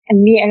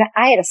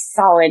I had a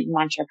solid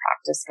mantra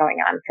practice going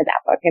on for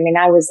that book. I mean,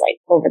 I was like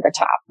over the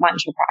top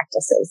mantra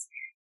practices.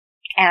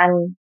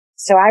 And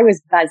so I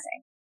was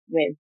buzzing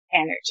with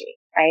energy,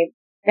 right?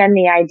 Then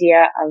the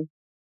idea of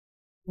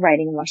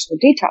writing emotional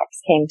detox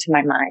came to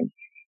my mind.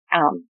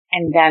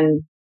 And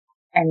then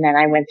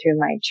I went through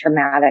my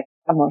traumatic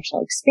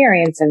emotional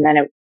experience, and then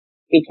it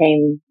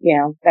became,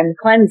 then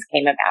cleanse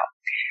came about.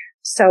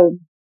 So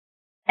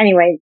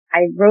anyway,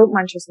 I wrote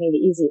Mantras Made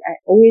Easy.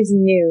 I always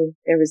knew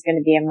there was going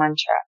to be a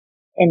mantra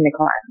in the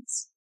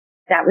cleanse.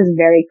 That was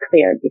very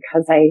clear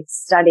because I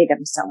studied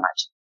them so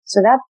much.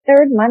 So that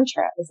third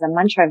mantra is the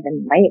mantra of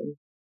enlightenment.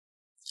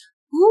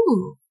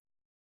 Ooh.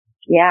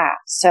 Yeah.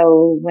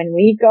 So when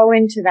we go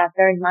into that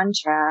third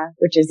mantra,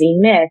 which is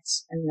emit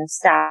in the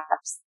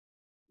steps,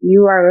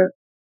 you are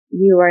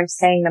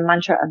saying the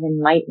mantra of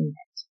enlightenment.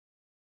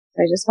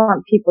 So I just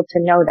want people to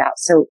know that.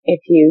 So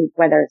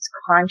whether it's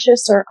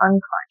conscious or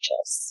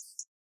unconscious,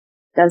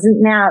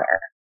 doesn't matter.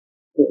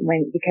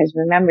 Because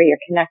remember, you're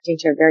connecting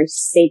to a very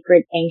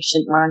sacred,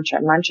 ancient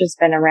mantra. Mantra's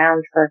been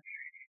around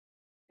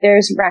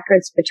there's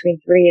records between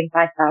 3,000 and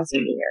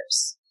 5,000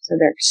 years. So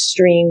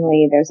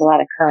there's a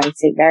lot of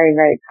currency, very,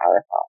 very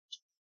powerful.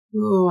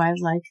 Ooh, I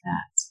like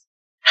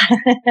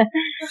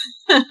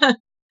that.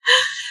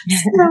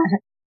 So,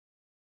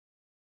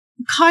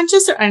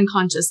 conscious or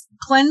unconscious,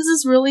 cleanse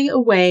is really a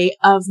way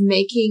of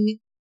making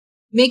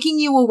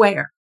you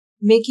aware,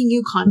 making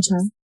you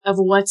conscious of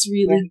what's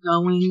really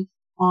going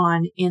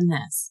on in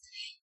this.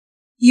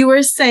 You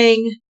are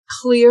saying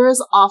clear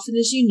as often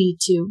as you need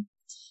to.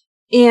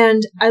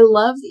 And I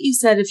love that you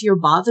said if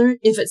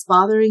it's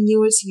bothering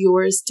you, it's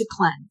yours to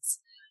cleanse.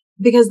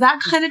 Because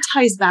that kind of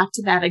ties back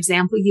to that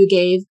example you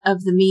gave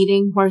of the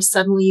meeting where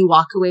suddenly you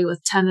walk away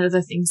with 10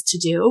 other things to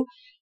do.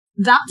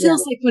 That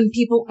feels like when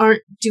people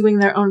aren't doing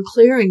their own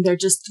clearing, they're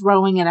just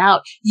throwing it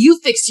out. You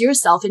fix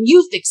yourself and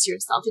you fix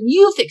yourself and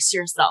you fix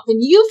yourself and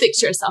you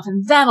fix yourself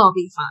and then I'll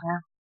be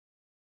fine.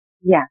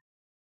 Yeah.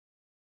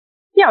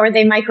 Yeah, or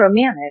they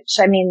micromanage.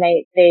 I mean,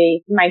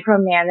 they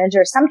micromanage,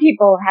 or some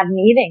people have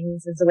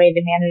meetings as a way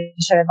to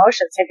manage their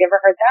emotions. Have you ever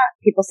heard that?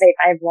 People say, if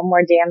I have one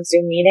more damn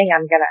Zoom meeting,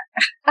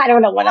 I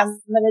don't know what I'm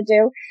gonna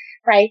do.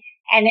 Right?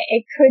 And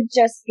it could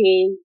just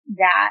be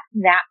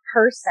that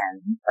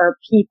person or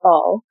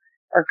people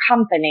or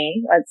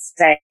company, let's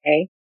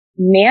say,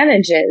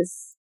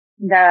 manages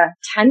the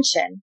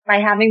tension by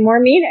having more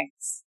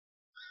meetings.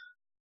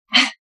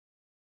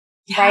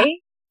 Right?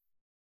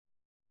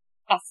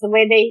 That's the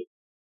way they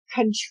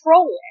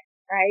control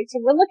it, right? So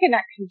we're looking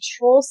at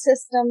control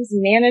systems,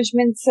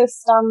 management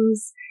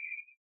systems,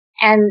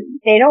 and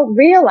they don't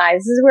realize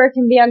this is where it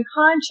can be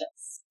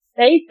unconscious.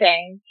 They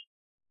think,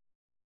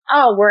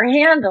 oh, we're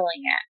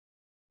handling it.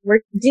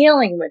 We're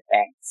dealing with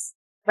things.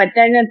 But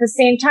then at the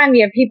same time,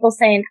 you have people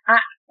saying,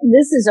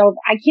 this is over.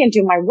 I can't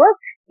do my work.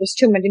 There's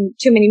too many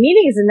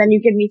meetings. And then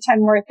you give me 10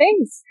 more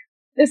things.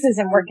 This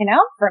isn't working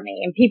out for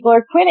me. And people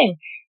are quitting.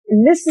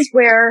 And this is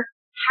where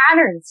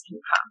patterns can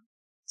come.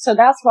 So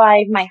that's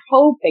why my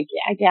hope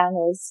again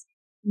is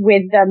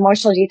with the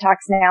Emotional Detox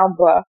Now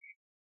book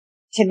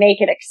to make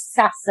it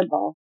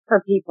accessible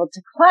for people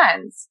to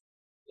cleanse,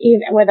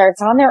 even whether it's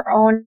on their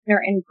own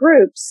or in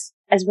groups,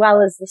 as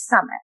well as the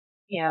summit,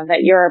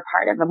 that you're a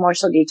part of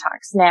Emotional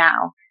Detox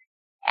Now.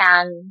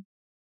 And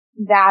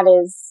that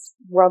is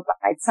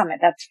Worldwide Summit.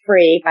 That's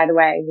free, by the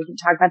way. We can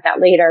talk about that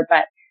later,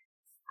 but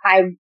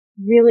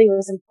really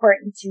was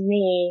important to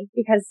me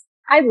because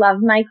I love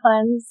my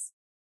cleanse.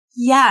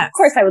 Yes. Of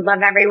course, I would love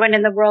everyone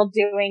in the world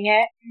doing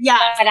it. Yeah.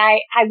 But I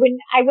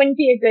wouldn't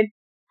be a good,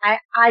 I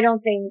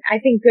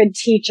think good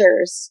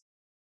teachers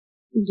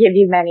give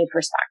you many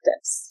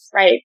perspectives,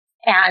 right?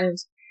 And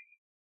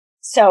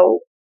so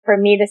for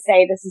me to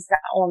say this is the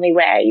only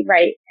way,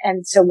 right?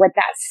 And so what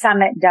that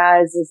summit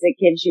does is it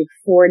gives you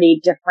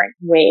 40 different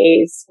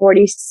ways,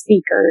 40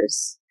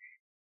 speakers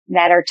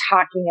that are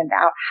talking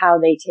about how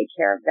they take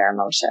care of their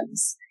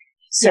emotions.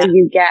 So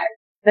you get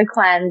the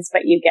cleanse,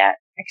 but you get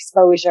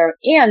exposure,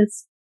 and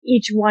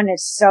each one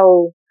is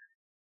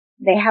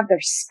they have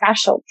their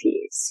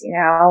specialties,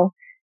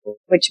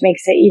 which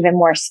makes it even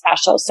more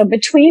special. So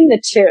between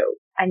the two,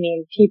 I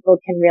mean, people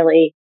can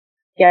really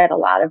get a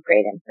lot of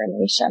great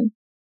information.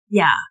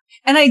 Yeah.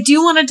 And I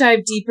do want to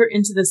dive deeper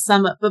into the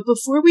summit, but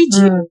before we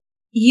do,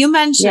 you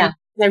mentioned,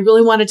 I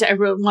really want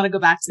to go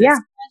back to this.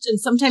 And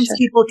sometimes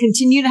people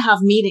continue to have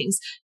meetings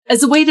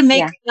as a way to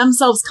make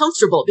themselves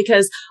comfortable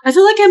because I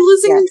feel like I'm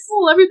losing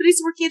control.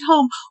 Everybody's working at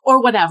home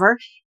or whatever.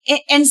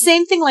 And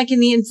same thing like in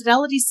the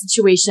infidelity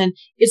situation,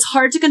 it's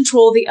hard to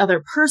control the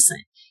other person.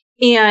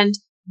 And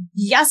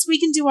yes, we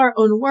can do our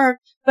own work,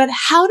 but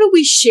how do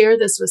we share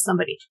this with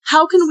somebody?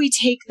 How can we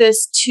take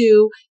this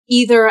to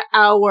either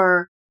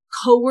our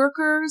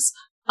coworkers,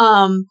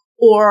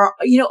 or,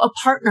 a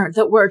partner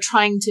that we're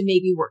trying to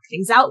maybe work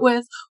things out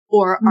with,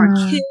 or our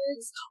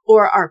kids,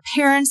 or our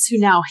parents who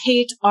now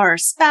hate our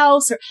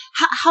spouse, or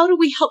how do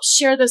we help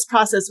share this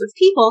process with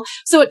people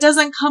so it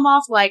doesn't come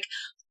off like,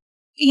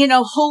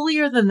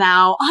 holier than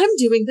thou. I'm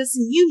doing this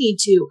and you need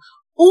to.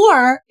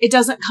 Or it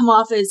doesn't come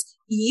off as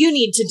you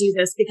need to do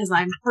this because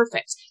I'm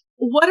perfect.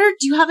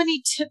 Do you have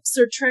any tips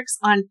or tricks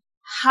on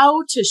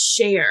how to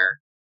share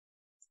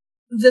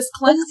this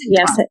cleansing?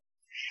 Yes.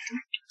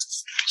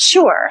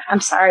 Sure. I'm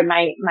sorry.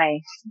 My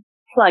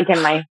plug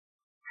in my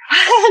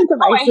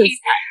device is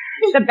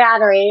the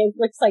battery. It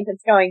looks like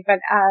it's going, but,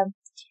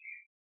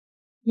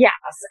 yes.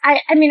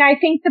 I mean, I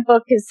think the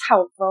book is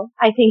helpful.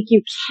 I think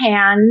you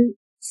can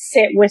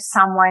sit with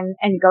someone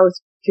and go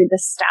through the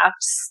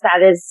steps.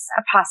 That is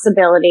a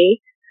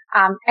possibility.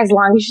 As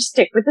long as you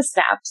stick with the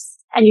steps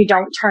and you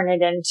don't turn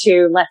it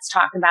into, let's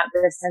talk about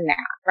this and that,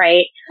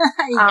 right?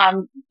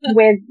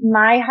 With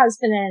my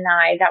husband and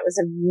I, that was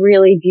a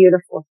really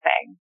beautiful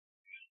thing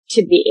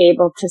to be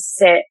able to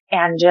sit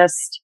and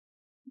just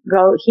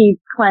go. He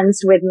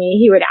cleansed with me.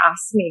 He would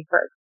ask me for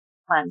a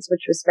cleanse,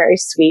 which was very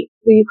sweet.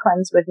 Will you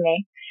cleanse with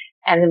me?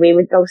 And we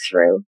would go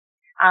through.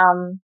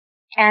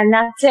 And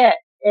that's it.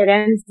 It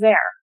ends there.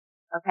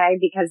 Okay.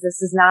 Because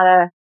this is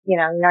not you're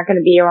not going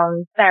to be your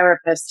own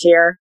therapist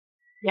here.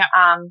 Yeah.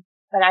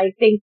 But I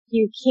think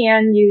you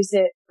can use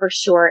it for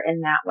sure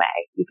in that way.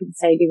 You can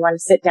say, do you want to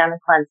sit down and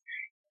cleanse?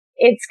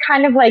 It's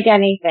kind of like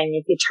anything.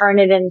 If you turn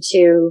it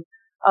into,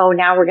 oh,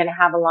 now we're going to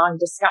have a long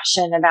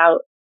discussion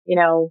about,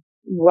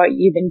 what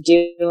you've been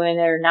doing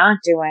or not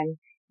doing,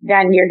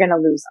 then you're going to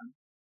lose them.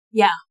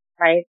 Yeah.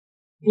 Right?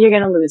 You're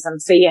going to lose them.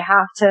 So you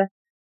have to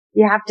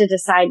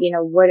decide,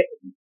 what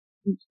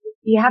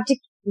you have to,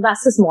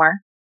 less is more,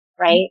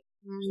 right?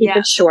 Keep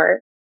it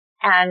short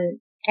and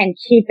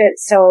keep it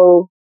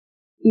so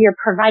you're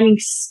providing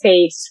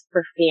space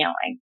for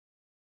feeling.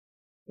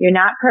 You're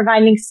not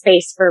providing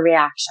space for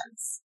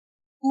reactions.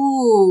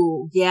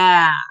 Ooh,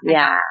 yeah.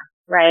 Yeah,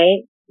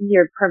 right?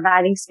 You're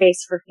providing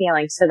space for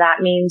feeling. So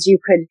that means you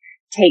could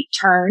take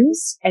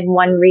turns and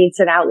one reads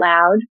it out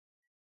loud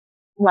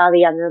while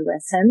the other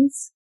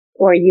listens,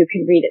 or you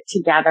could read it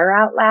together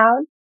out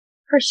loud.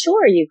 For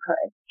sure you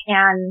could.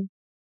 And,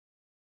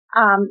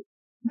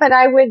 but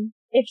I would,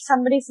 if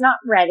somebody's not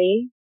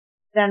ready,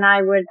 then I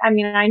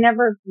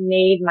never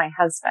made my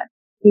husband.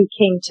 He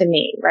came to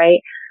me, right?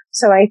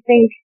 So I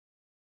think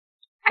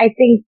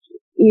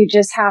you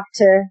just have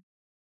to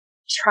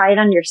try it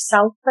on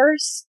yourself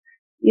first.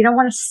 You don't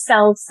want to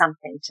sell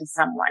something to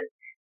someone.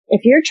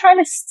 If you're trying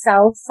to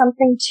sell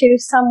something to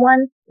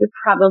someone, you're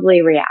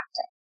probably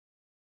reacting.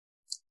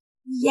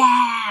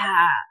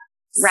 Yeah.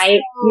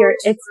 Right?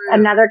 It's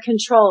another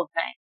control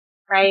thing,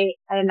 right?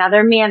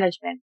 Another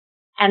management.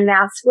 And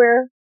that's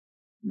where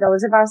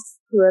those of us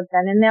who have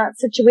been in that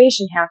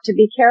situation have to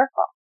be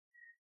careful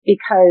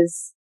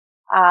because,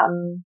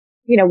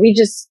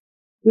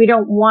 we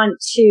don't want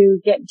to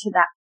get into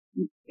that,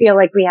 feel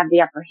like we have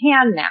the upper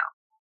hand now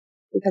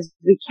because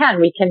we can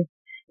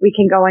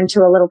go into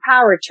a little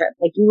power trip.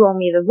 Like you owe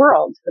me the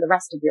world for the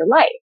rest of your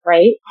life,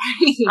 right?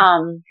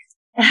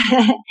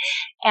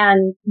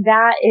 And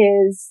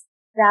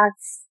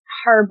that's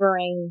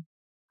harboring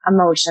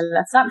emotion.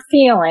 That's not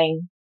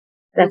feeling,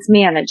 that's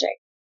managing,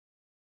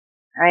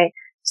 right?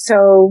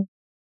 So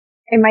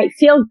it might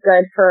feel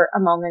good for a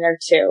moment or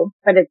two,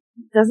 but it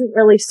doesn't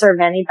really serve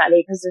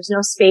anybody because there's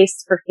no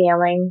space for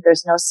feeling.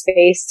 There's no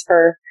space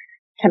for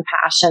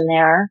compassion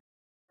there,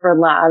 for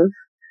love.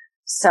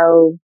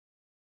 So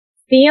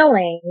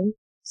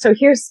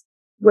here's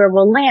where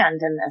we'll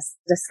land in this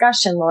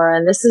discussion, Laura.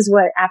 And this is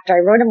what, after I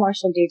wrote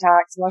Emotional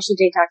Detox for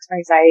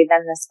Anxiety,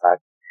 then this book,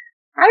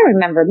 I don't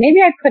remember.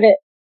 Maybe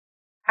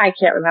I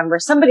can't remember.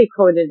 Somebody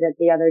quoted it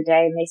the other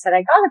day and they said,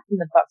 I got it from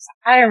the books.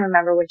 I don't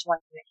remember which one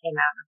it came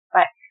out of.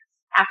 But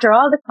after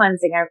all the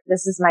cleansing,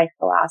 this is my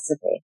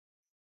philosophy.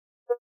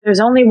 There's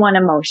only one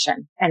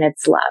emotion and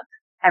it's love.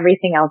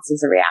 Everything else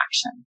is a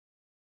reaction.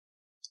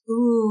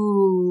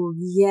 Ooh,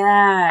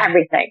 yeah.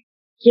 Everything.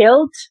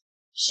 Guilt,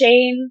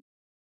 shame,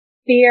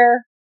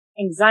 fear,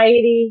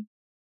 anxiety,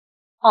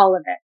 all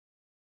of it.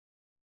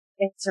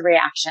 It's a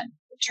reaction.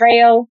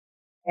 Betrayal,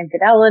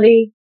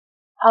 infidelity,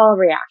 all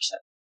reaction.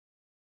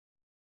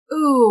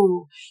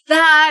 Ooh,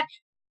 that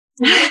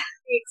makes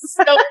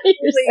so with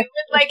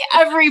like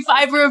every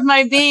fiber of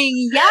my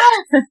being.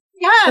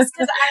 Yes,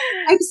 because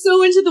I'm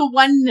so into the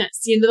oneness,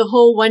 the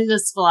whole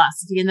oneness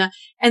philosophy,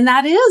 and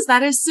that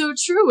is so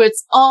true.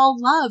 It's all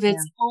love.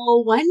 It's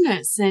all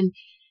oneness, and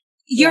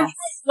you're right,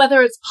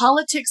 whether it's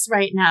politics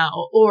right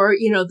now, or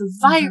the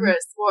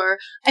virus, or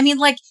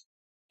like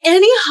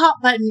any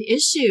hot button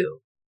issue.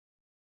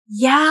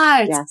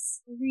 Yeah,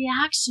 it's a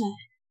reaction.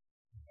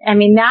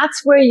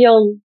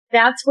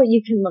 That's what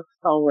you can look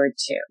forward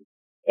to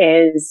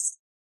is,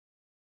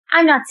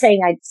 I'm not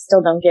saying I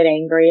still don't get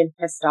angry and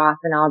pissed off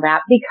and all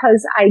that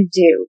because I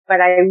do, but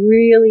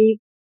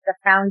the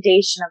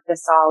foundation of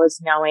this all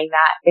is knowing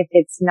that if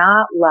it's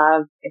not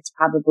love, it's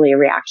probably a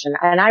reaction.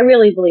 And I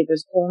really believe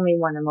there's only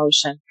one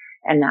emotion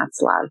and that's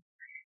love.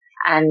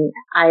 And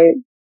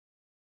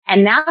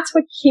that's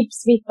what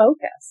keeps me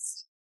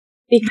focused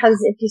because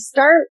if you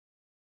start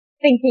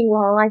thinking,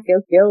 well, I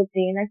feel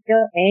guilty and I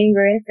feel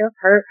angry and I feel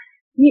hurt,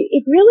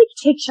 it really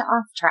takes you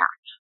off track.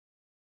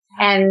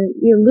 and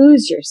you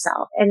lose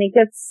yourself and it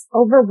gets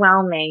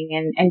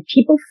overwhelming and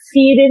people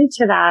feed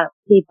into that.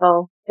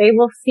 They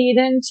will feed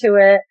into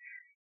it.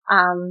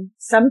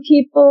 Some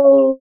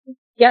people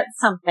get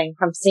something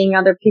from seeing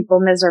other people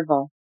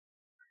miserable,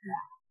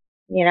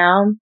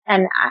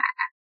 and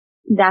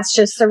that's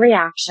just the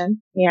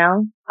reaction,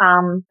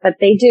 but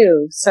they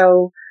do.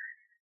 So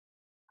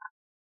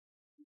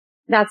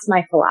that's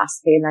my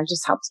philosophy, and that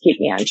just helps keep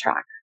me on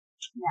track.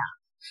 Yeah.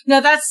 No,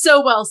 that's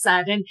so well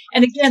said. And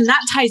again,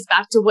 that ties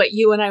back to what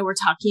you and I were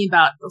talking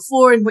about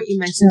before and what you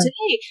mentioned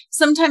today.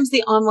 Sometimes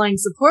the online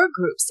support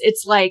groups,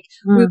 it's like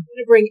we're going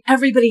to bring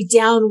everybody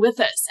down with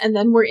us. And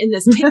then we're in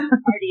this pity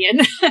party.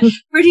 And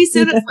pretty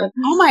soon it's like,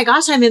 oh my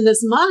gosh, I'm in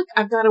this muck.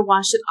 I've got to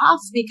wash it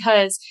off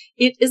because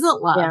it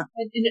isn't love. Yeah.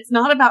 And it's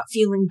not about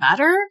feeling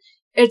better.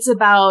 It's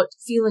about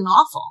feeling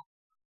awful.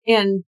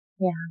 And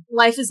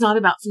life is not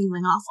about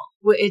feeling awful.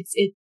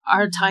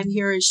 Our time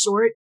here is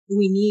short.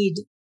 We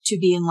need to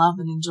be in love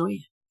and enjoy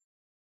it.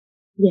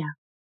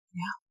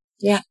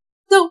 Yeah.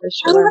 So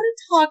sure. I want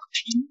to talk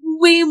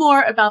way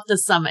more about the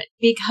summit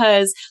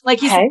because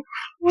like you said,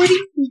 40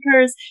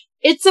 speakers,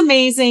 it's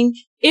amazing.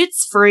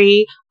 It's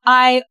free.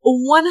 I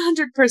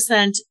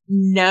 100%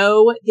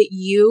 know that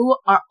you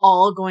are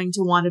all going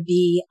to want to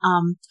be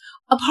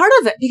a part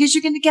of it because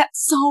you're going to get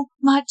so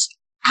much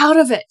out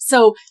of it.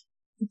 So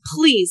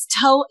please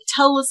tell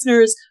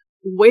listeners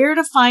where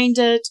to find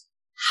it,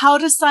 how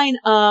to sign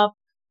up,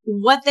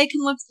 what they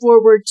can look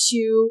forward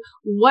to,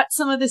 what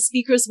some of the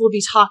speakers will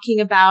be talking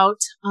about,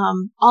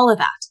 all of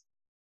that.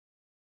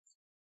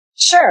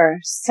 Sure.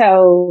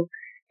 So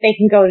they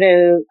can go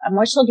to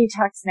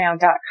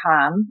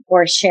emotionaldetoxnow.com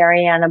or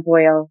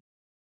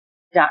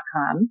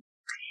SherryAnnaBoyle.com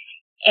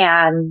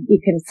and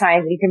you can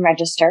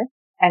register.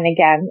 And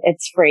again,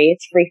 it's free.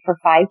 It's free for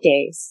 5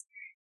 days.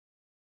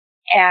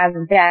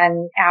 And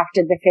then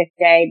after the 5th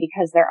day,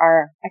 because there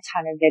are a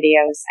ton of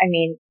videos,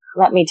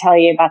 let me tell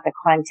you about the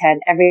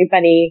content.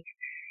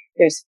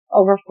 There's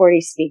over 40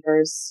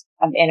 speakers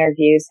of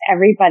interviews.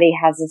 Everybody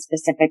has a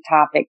specific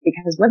topic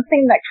because one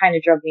thing that kind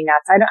of drove me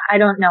nuts, I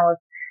don't know if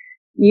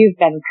you've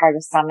been part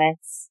of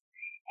summits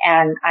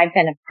and I've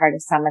been a part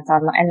of summits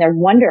online and they're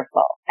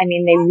wonderful.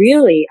 They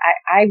really,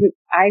 I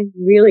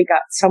really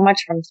got so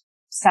much from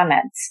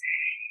summits.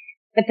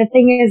 But the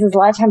thing is a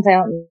lot of times I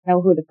don't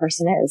know who the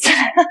person is.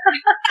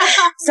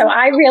 So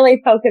I really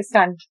focused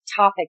on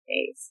topic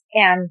days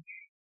and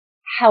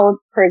held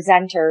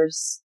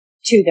presenters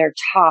to their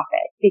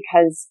topic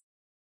because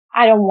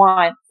I don't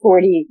want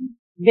 40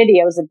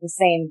 videos of the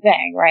same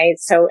thing, right?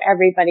 So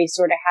everybody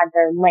sort of had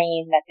their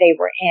lane that they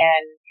were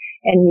in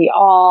and we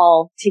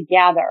all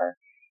together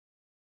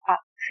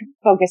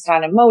focused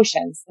on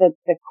emotions. The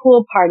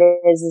cool part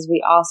is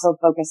we also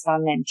focused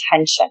on the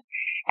intention,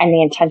 and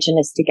the intention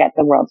is to get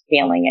the world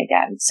feeling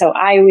again. So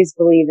I always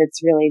believe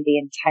it's really the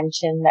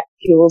intention that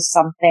fuels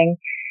something.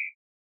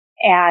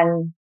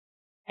 And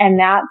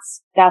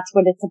that's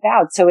what it's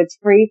about. So it's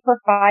free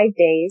for 5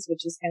 days,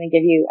 which is going to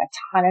give you a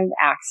ton of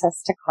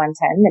access to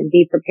content, and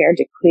be prepared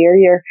to clear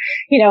your,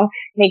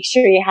 make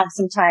sure you have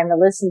some time to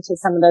listen to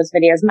some of those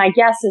videos. My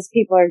guess is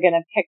people are going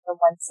to pick the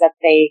ones that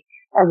they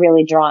are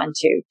really drawn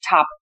to,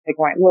 topic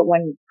what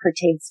one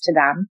pertains to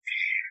them.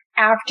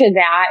 After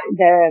that,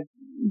 the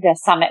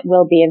summit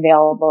will be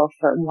available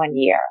for 1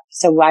 year.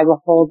 So I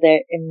will hold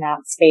it in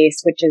that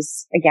space, which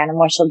is again,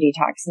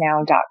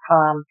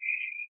 emotionaldetoxnow.com.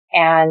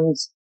 And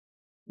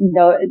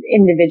the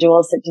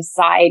individuals that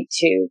decide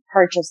to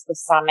purchase the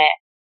summit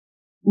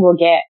will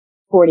get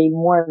 40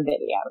 more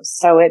videos.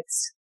 So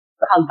it's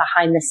called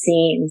Behind the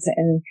Scenes.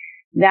 And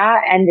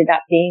that ended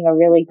up being a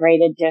really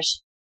great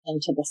addition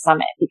to the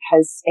summit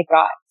because it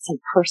got some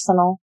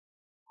personal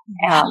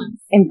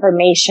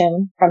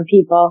information from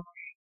people,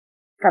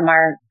 from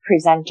our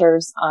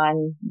presenters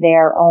on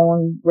their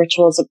own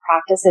rituals and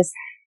practices.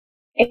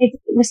 It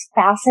was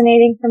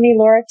fascinating for me,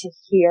 Laura, to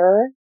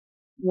hear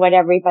what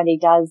everybody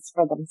does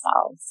for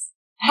themselves.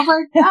 Oh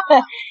my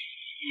God.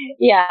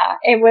 Yeah,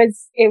 it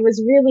was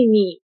really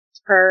neat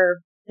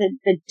for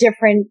the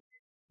different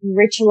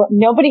ritual.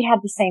 Nobody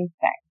had the same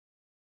thing.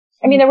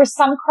 There was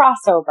some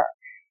crossover,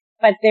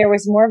 but there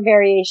was more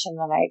variation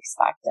than I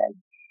expected.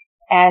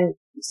 And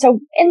so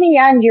in the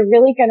end, you're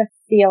really going to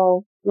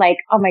feel like,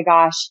 oh my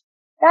gosh,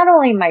 not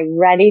only am I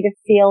ready to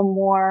feel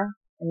more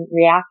and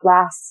react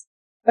less,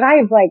 but I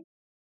have like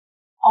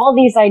all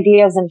these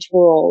ideas and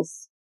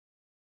tools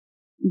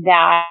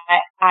that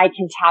I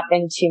can tap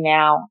into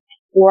now,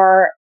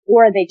 or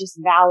they just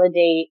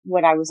validate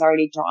what I was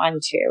already drawn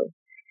to.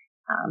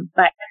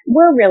 But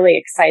we're really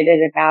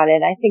excited about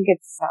it. I think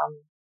it's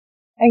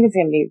going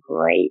to be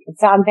great.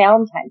 It's on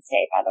Valentine's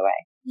Day, by the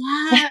way.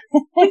 Yeah.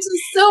 Which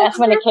is so That's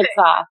when it kicks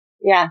off.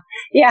 Yeah.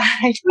 Yeah,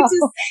 I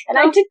know. And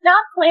I did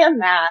not plan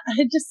that.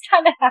 It just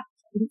kind of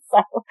happened.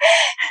 So.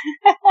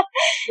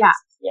 Yeah.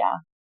 Yeah.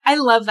 I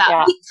love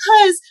that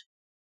because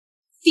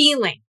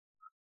feeling,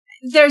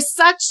 there's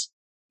such,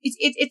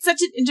 it's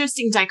such an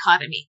interesting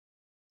dichotomy.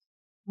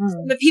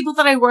 From the people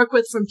that I work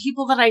with, from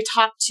people that I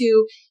talk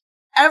to,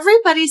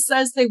 everybody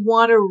says they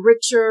want a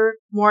richer,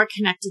 more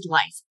connected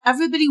life.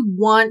 Everybody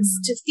wants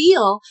to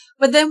feel,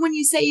 but then when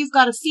you say you've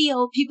got to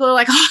feel, people are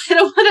like, oh, I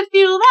don't want to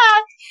feel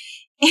that.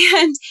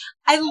 And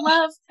I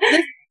love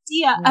this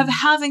idea of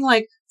having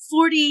like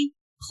 40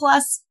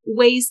 plus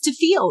ways to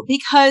feel,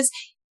 because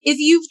if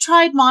you've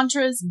tried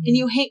mantras and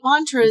you hate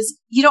mantras,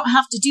 you don't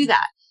have to do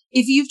that.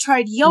 If you've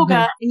tried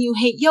yoga and you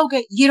hate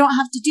yoga, you don't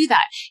have to do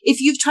that.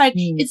 If you've tried,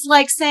 it's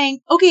like saying,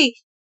 okay,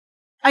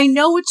 I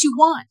know what you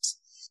want.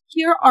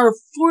 Here are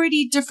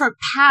 40 different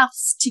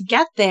paths to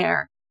get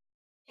there.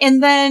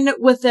 And then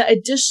with the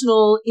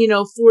additional,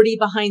 40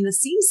 behind the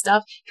scenes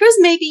stuff, here's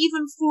maybe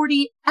even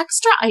 40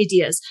 extra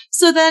ideas.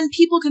 So then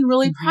people can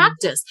really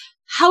practice.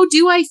 How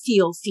do I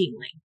feel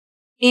feeling?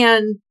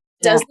 And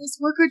does this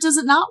work or does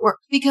it not work?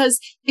 Because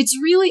it's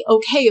really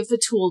okay if a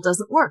tool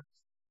doesn't work.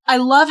 I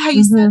love how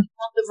you said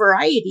about the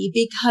variety,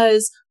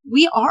 because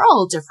we are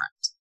all different.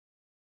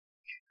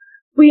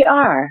 We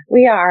are.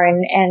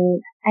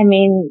 And I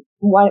mean,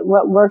 what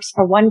works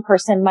for one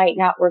person might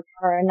not work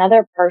for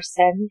another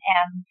person.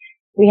 And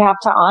we have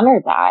to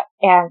honor that.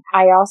 And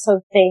I also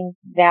think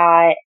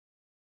that,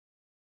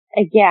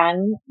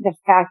 again, the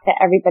fact that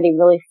everybody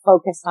really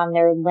focused on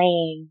their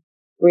lane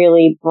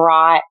really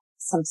brought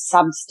some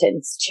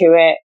substance to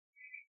it,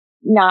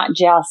 not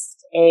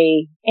just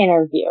a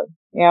interview,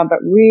 but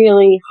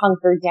really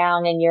hunker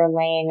down in your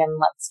lane and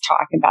let's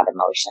talk about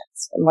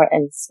emotions.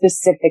 And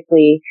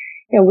specifically,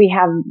 we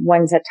have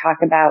ones that talk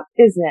about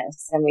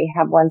business and we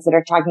have ones that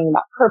are talking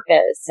about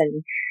purpose,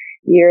 and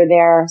you're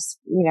there,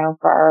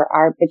 for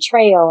our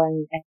betrayal.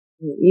 And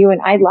you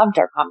and I loved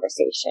our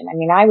conversation. I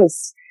mean, I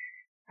was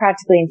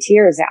practically in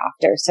tears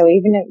after. So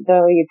even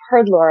though you've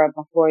heard Laura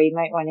before, you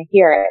might want to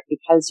hear it,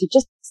 because you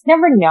just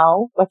never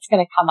know what's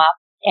going to come up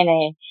in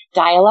a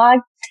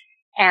dialogue.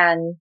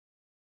 And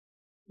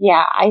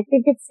yeah, I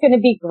think it's going to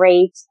be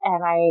great.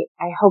 And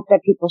I hope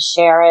that people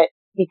share it,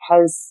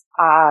 because,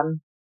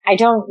 I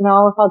don't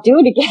know if I'll do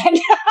it again.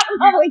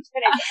 I'm only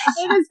kidding.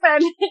 It was fun.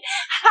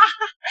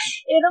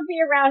 It'll be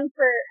around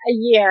for a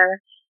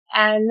year,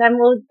 and then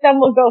we'll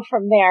go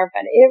from there.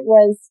 But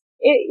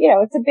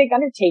it's a big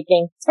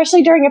undertaking,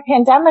 especially during a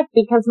pandemic,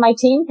 because my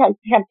team kept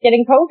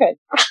getting COVID.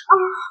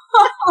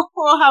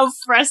 Oh, how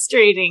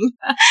frustrating.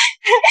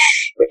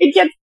 We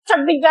get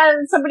something done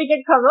and somebody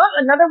get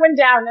COVID, another one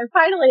down. And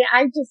finally,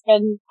 I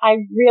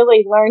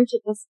really learned to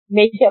just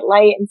make it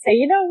light and say,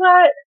 you know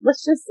what,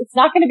 it's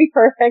not going to be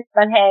perfect,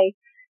 but hey,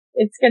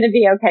 it's going to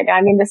be okay.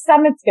 I mean, the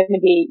summit's going to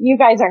be, you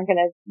guys aren't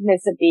going to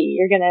miss a beat.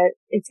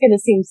 It's going to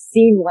seem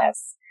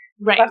seamless.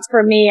 Right. But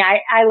for me,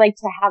 I like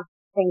to have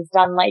things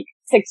done like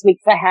 6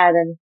 weeks ahead,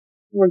 and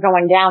we're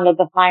going down to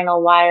the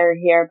final wire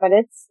here, but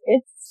it's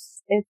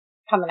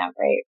coming out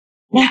great.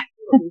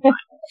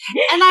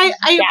 And I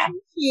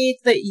appreciate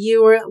that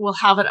you will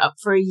have it up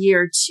for a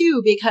year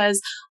too,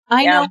 because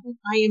I know when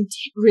I am,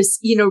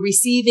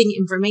 receiving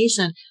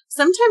information,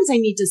 sometimes I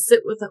need to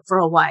sit with it for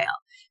a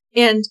while.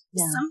 And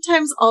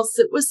sometimes I'll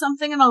sit with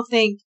something and I'll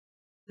think,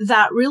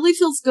 that really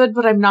feels good,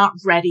 but I'm not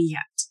ready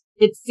yet.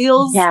 It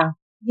feels,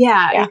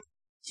 it's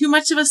too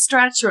much of a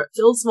stretch, or it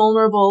feels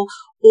vulnerable,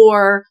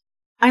 or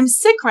I'm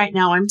sick right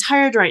now. I'm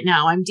tired right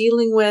now. I'm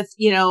dealing with,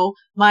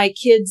 my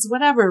kids,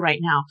 whatever right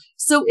now.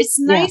 So it's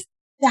nice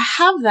to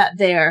have that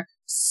there,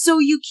 so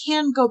you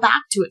can go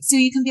back to it. So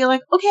you can be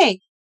like, okay,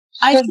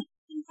 I've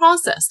been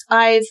processed.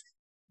 I've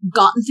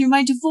gotten through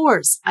my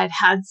divorce. I've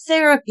had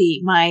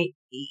therapy.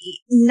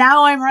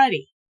 Now I'm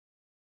ready.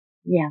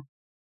 Yeah.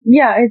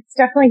 Yeah. It's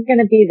definitely going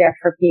to be there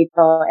for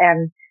people.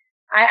 And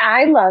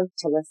I love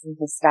to listen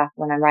to stuff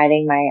when I'm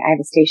riding I have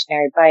a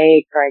stationary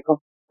bike, or I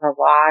go for a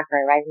walk, or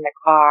I ride in the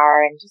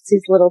car, and just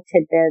these little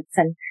tidbits,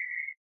 and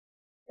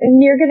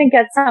you're going to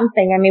get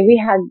something. I mean, we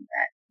had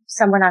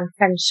someone on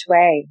Feng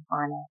Shui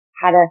on it,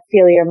 how to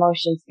feel your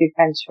emotions through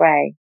Feng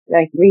Shui,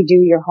 like redo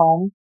your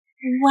home.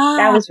 Wow.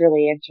 That was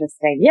really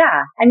interesting.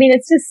 Yeah. I mean,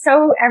 it's just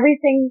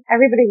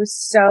everybody was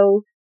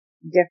so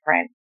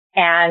different.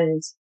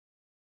 And,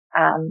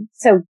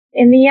 so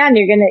in the end,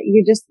 you're going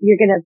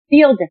to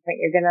feel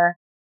different.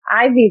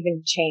 I've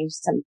even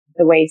changed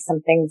the way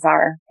some things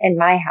are in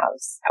my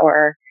house,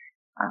 or,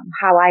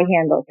 how I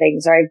handle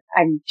things, or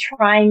I'm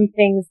trying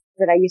things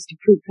that I used to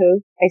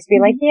poo-poo. I used to be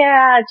like,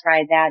 yeah, I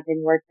tried that.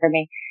 Didn't work for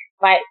me.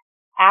 But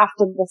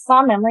after the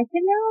summit, I'm like,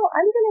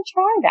 I'm going to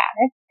try that.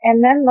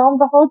 And then lo and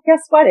behold,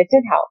 guess what? It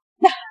did help.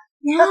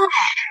 Yeah.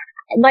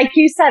 Like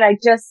you said, I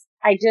just,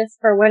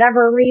 for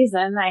whatever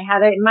reason, I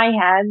had it in my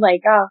head,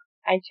 like, oh,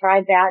 I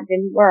tried that,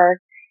 didn't work.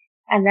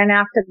 And then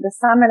after the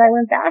summit, I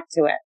went back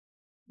to it.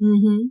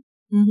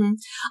 Mm-hmm. Mm-hmm.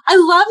 I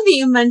love that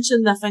you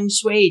mentioned the Feng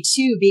Shui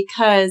too,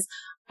 because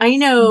I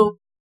know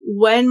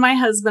when my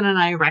husband and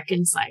I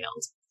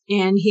reconciled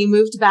and he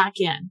moved back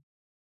in,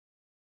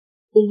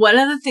 one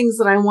of the things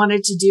that I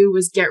wanted to do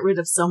was get rid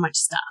of so much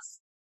stuff.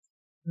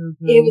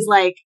 Mm-hmm. It was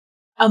like,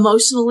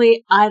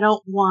 emotionally, I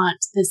don't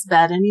want this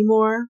bed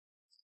anymore.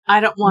 I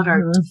don't want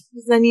our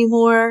dishes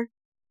anymore.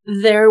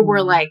 There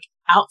were like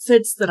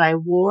outfits that I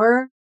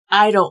wore.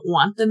 I don't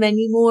want them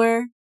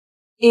anymore.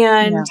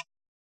 And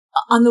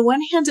on the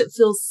one hand, it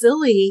feels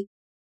silly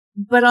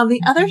But on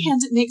the other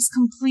hand, it makes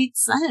complete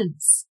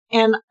sense.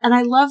 And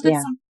I love that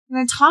I'm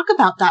going to talk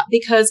about that,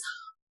 because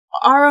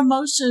our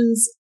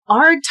emotions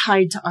are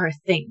tied to our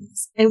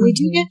things, and we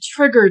do get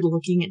triggered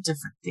looking at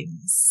different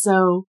things.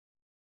 So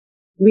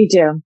we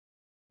do.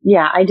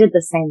 Yeah. I did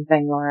the same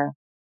thing, Laura.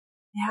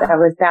 Yeah.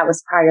 That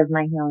was part of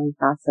my healing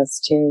process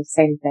too.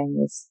 Same thing,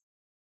 was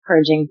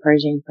purging for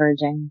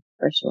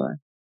sure.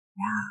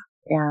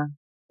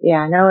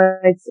 Yeah. No,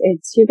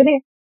 it's, you're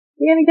going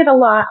to get a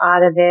lot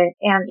out of it,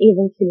 and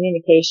even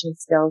communication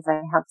skills.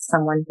 I have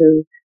someone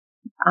who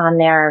on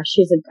there,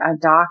 she's a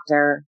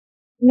doctor.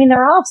 I mean,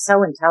 they're all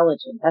so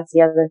intelligent. That's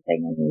the other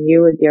thing. I mean,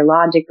 you with your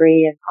law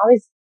degree and all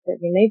these, I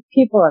mean, these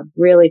people have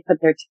really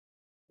put their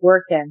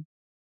work in.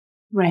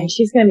 Right. And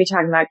she's going to be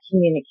talking about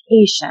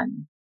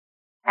communication,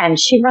 and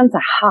she runs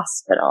a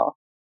hospital.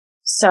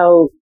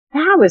 So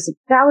that was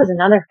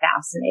another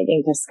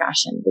fascinating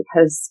discussion,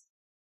 because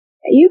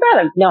you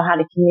got to know how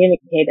to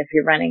communicate if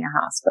you're running a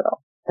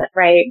hospital,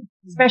 right?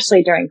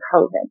 Especially during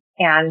COVID.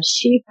 And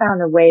she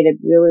found a way to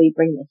really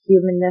bring the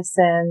humanness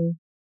in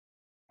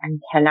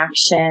and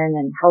connection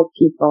and help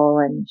people.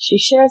 And she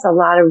shares a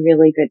lot of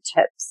really good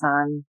tips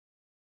on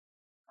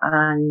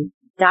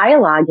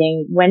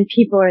dialoguing when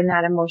people are in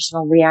that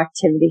emotional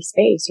reactivity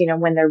space. You know,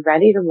 when they're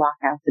ready to walk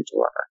out the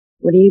door,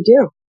 what do you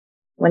do?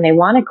 When they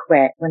want to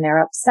quit, when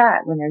they're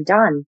upset, when they're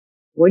done,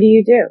 what do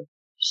you do?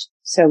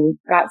 So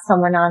we've got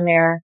someone on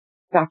there.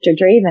 Dr.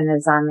 Draven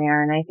is on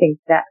there. And I think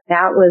that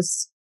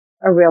was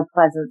a real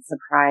pleasant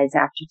surprise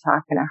after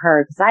talking to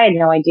her, because I had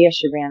no idea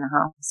she ran a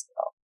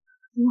hospital.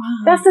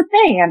 Wow. That's the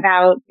thing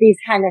about these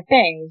kind of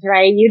things,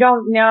 right? You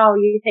don't know.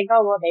 You think,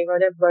 oh, well, they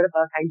wrote a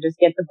book. I can just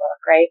get the book,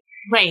 right?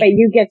 Right. But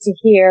you get to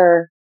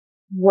hear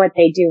what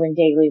they do in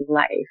daily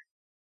life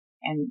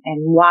and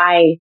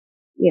why,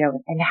 you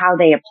know, and how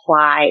they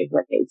apply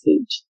what they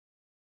teach.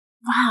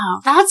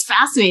 Wow. That's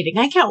fascinating.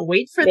 I can't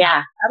wait for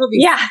that. That'll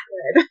be so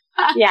good.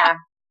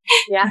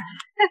 Yeah.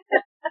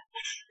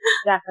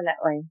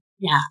 Definitely.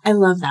 Yeah. I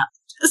love that.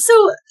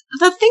 So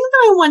the thing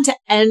that I want to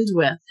end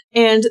with,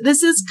 and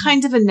this is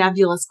kind of a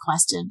nebulous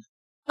question,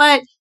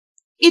 but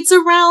it's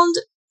around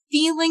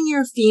feeling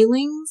your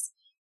feelings.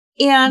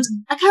 And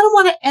I kind of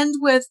want to end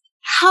with,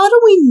 how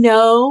do we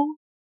know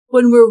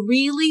when we're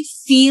really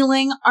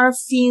feeling our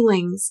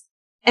feelings,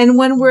 and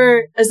when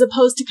we're, as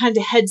opposed to kind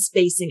of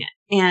headspacing it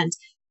and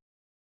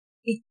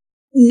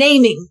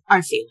naming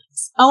our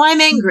feelings? Oh,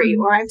 I'm angry,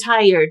 or I'm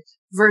tired,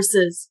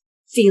 versus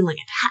feeling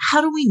it.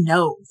 How do we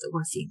know that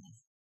we're feeling it?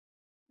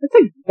 That's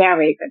a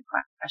very good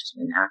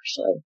question,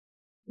 actually.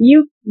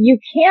 You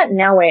can't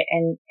know it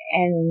and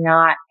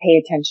not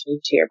pay attention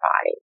to your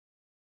body.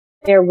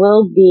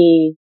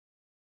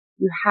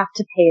 You have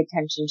to pay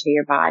attention to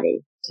your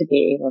body to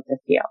be able to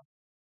feel.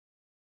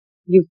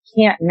 You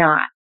can't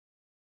not.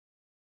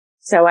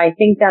 So I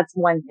think that's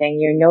one thing.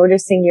 You're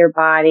noticing your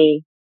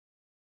body,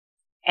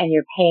 and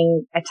you're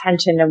paying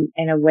attention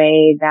in a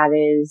way that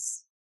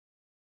is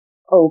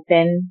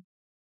open,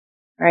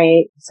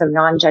 right? So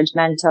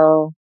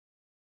non-judgmental.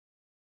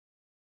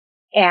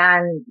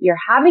 And you're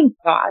having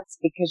thoughts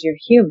because you're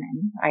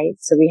human, right?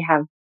 So we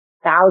have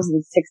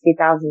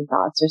 60,000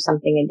 thoughts or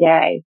something a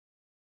day.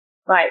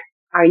 But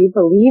are you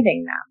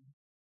believing them?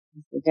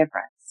 Is the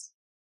difference.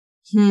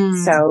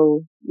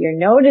 So you're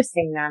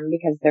noticing them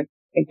because they're,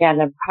 again,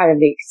 a part of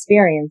the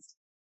experience,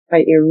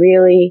 but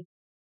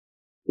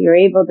you're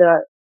able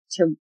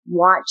to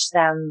watch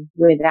them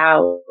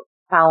without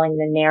following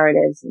the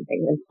narratives and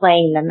things and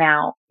playing them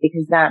out,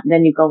 because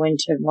then you go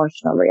into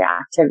emotional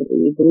reactivity.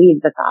 You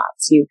believe the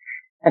thoughts. You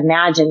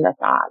imagine the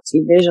thoughts.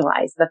 You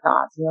visualize the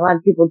thoughts. And a lot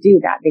of people do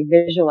that. They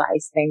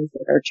visualize things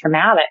that are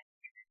traumatic,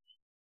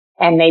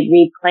 and they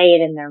replay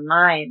it in their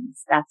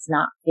minds. That's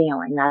not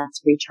feeling.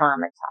 That's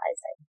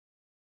re-traumatizing.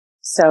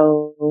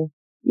 So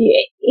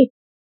it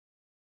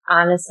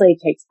honestly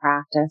takes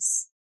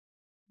practice.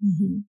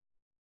 Mm-hmm.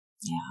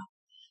 Yeah.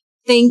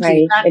 Thank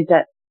you.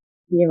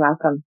 You're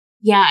welcome.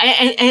 Yeah.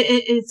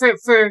 And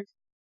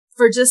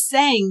for just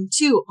saying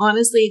too,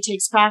 honestly, it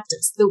takes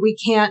practice, that we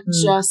can't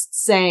just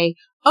say,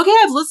 okay,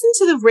 I've listened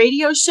to the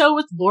radio show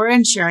with Laura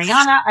and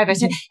Shariana,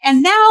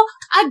 and now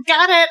I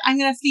got it. I'm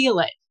going to feel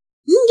it.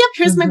 Yep.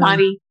 Here's my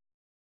body.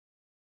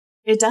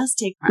 It does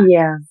take practice.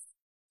 Yeah.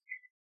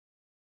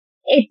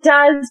 It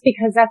does,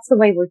 because that's the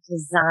way we're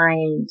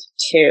designed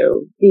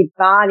to. The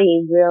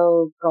body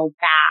will go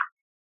back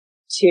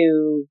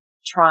to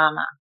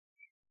trauma.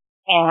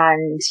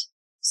 And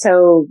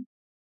so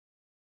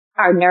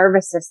our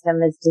nervous system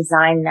is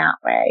designed that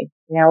way.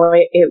 You know,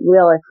 it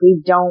will, if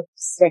we don't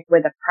stick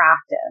with a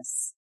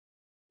practice,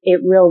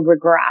 it will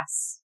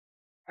regress,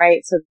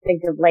 right? So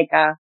think of like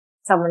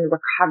someone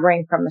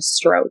recovering from a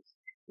stroke.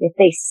 If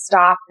they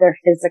stop their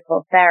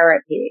physical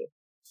therapy,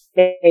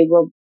 they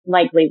will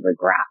likely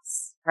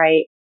regress,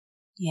 right?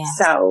 Yeah.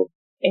 So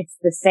it's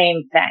the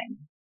same thing.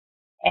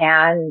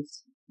 And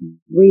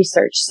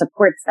research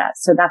supports that.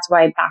 So that's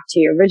why, back to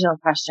your original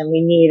question,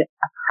 we need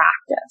a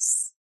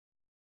practice.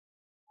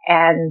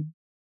 And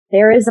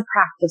there is a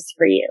practice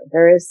for you.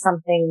 There is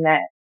something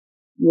that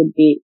would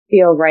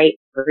feel right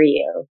for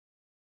you.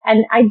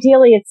 And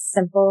ideally it's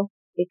simple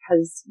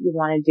because you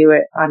want to do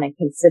it on a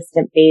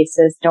consistent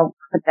basis. Don't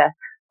put the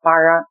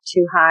bar up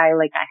too high.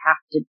 Like I have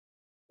to,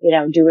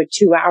 do a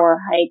 2-hour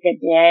hike a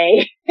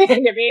day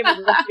to be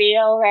able to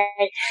feel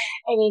right.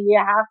 I mean,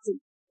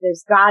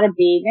 there's gotta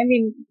be,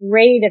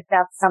 great if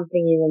that's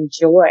something you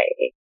enjoy,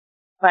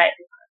 but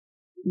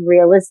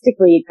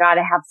realistically, you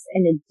gotta have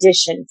an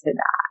addition to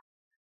that.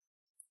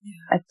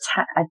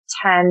 A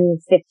 10,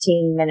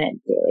 15 minute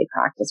daily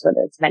practice,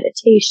 whether it's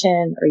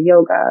meditation or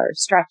yoga or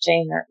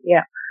stretching or,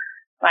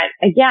 but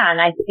again,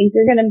 I think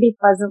you're going to be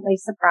pleasantly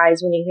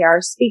surprised when you hear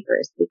our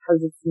speakers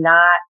because it's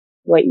not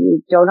what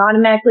you don't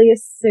automatically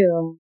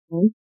assume.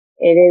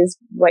 It is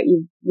what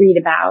you read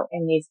about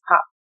in these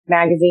pop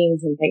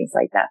magazines and things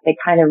like that. They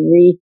kind of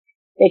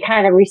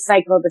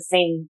recycle the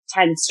same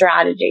 10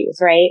 strategies,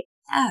 right?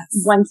 Yes.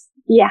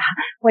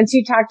 Once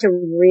you talk to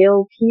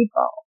real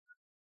people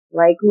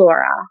like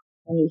Laura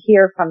and you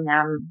hear from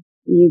them,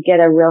 you get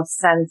a real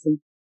sense of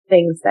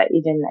things that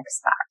you didn't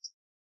expect.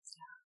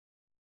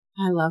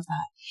 I love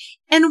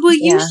that. And will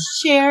you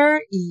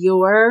share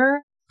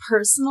your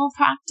personal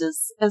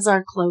practice as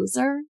our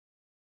closer?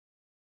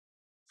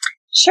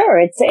 Sure.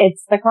 It's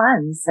the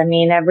cleanse.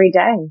 Every day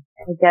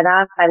I get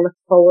up, I look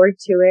forward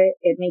to it.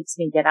 It makes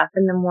me get up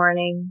in the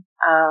morning.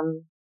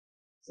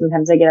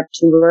 Sometimes I get up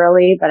too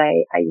early, but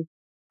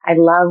I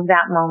love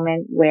that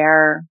moment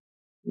where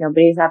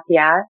nobody's up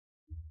yet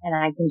and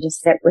I can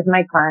just sit with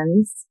my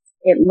cleanse.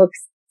 It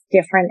looks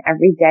different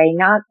every day.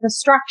 Not the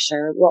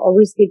structure will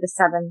always be the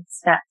 7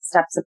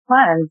 steps of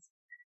cleanse,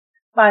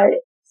 but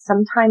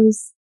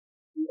sometimes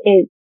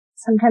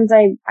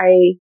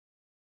I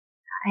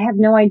have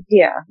no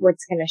idea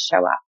what's going to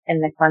show up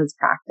in the cleanse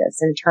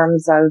practice in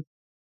terms of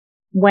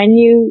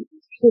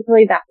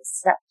particularly that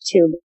step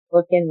 2,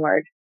 look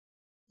inward.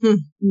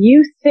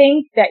 You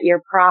think that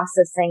you're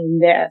processing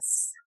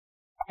this.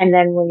 And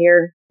then when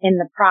you're in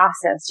the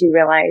process, you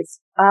realize,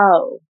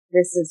 oh,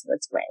 this is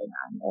what's weighing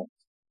on me.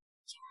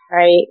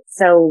 Right?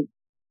 So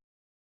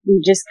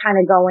you just kind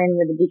of go in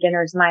with a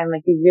beginner's mind,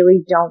 like you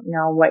really don't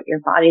know what your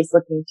body's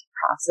looking to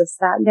process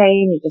that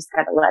day and you just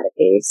got to let it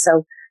be.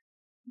 So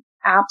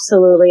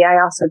absolutely.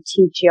 I also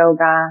teach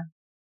yoga.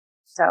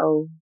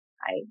 So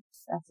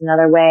that's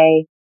another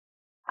way.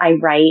 I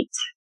write.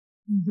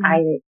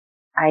 Mm-hmm.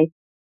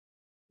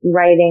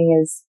 Writing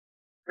is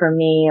for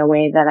me a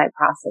way that I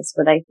process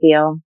what I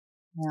feel,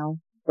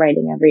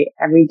 writing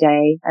every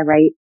day. I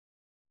write,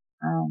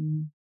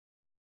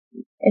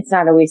 it's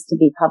not always to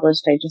be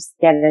published. I just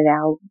get it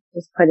out,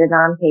 just put it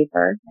on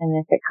paper. And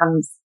if it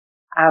comes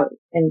out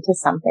into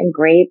something,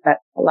 great. But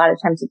a lot of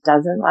times it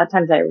doesn't. A lot of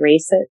times I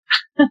erase it.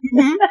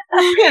 Mm-hmm.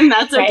 And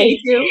that's okay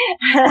too.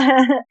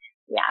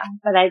 Yeah.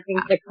 But I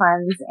think the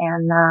cleanse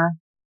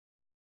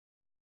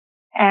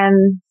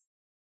and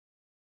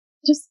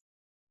just,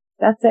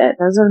 that's it.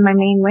 Those are my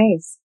main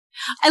ways.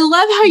 I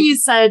love how you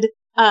said,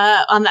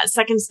 on that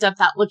second step,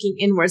 that looking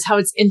inwards, how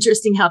it's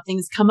interesting how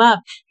things come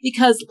up.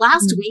 Because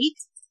last week,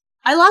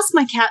 I lost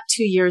my cat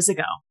 2 years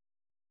ago.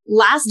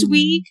 Last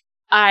week,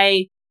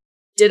 I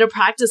did a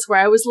practice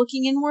where I was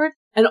looking inward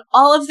and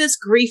all of this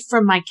grief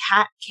from my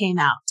cat came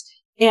out.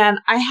 And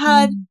I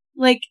had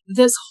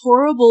this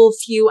horrible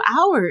few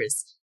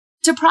hours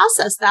to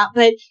process that.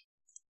 But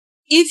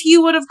if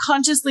you would have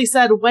consciously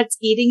said, what's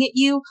eating at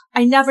you?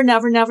 I never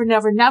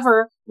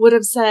would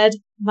have said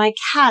my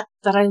cat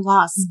that I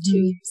lost 2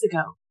 years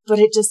ago, but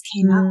it just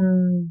came out.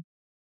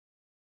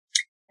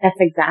 That's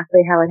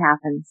exactly how it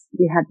happens.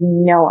 You have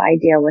no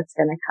idea what's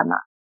going to come up.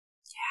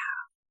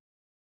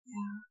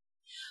 Yeah.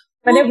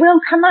 But it will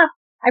come up.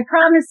 I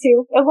promise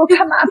you, it will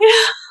come up.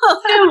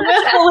 It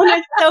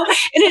will.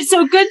 And it's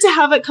so good to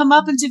have it come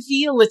up and to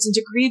feel it and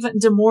to grieve it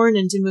and to mourn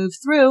and to move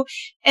through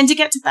and to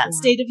get to that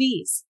state of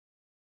ease.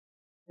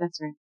 That's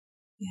right.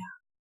 Yeah.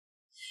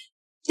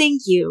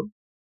 Thank you.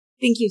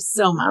 Thank you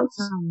so much.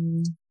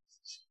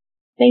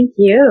 Thank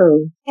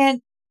you.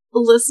 And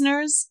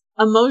listeners,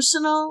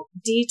 Emotional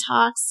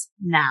Detox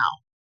Now.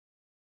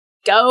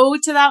 Go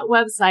to that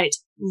website,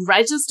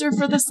 register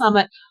for the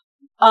summit.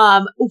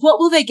 What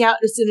will they get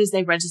as soon as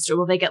they register?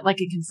 Will they get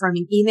like a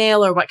confirming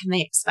email or what can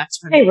they expect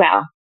from you? They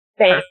will.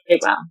 They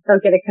will. They'll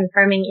get a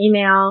confirming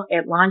email.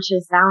 It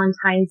launches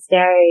Valentine's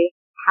Day,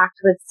 packed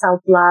with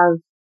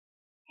self-love.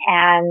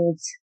 And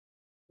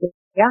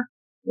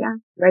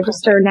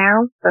register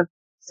now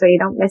so you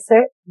don't miss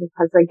it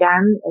because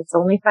again, it's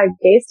only 5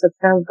 days, so it's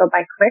going to go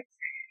by quick.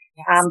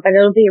 Yes. But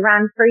it'll be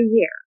around for a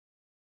year.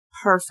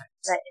 Perfect.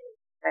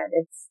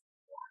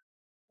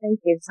 Thank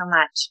you so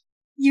much.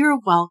 You're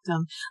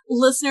welcome.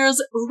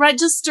 Listeners,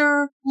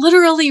 register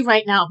literally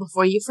right now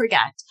before you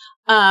forget.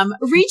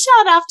 Reach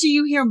out after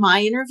you hear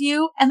my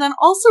interview and then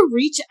also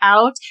reach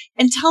out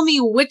and tell me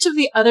which of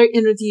the other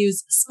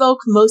interviews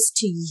spoke most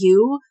to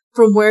you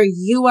from where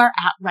you are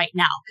at right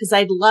now, because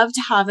I'd love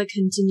to have a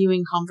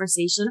continuing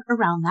conversation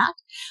around that.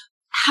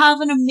 Have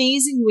an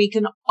amazing week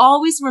and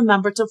always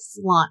remember to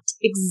flaunt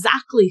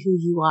exactly who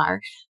you are,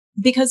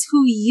 because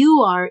who you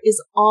are is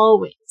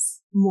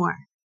always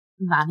more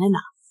than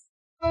enough.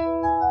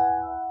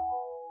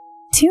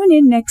 Tune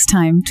in next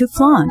time to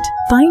Flaunt,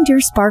 Find Your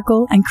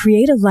Sparkle, and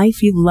Create a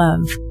Life You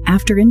Love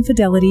After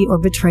Infidelity or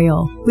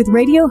Betrayal with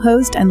radio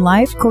host and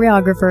life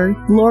choreographer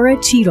Laura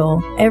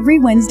Cheadle every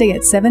Wednesday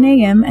at 7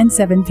 a.m. and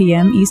 7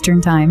 p.m.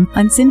 Eastern Time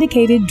on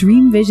syndicated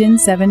Dream Vision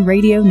 7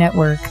 radio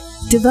network.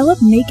 Develop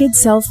naked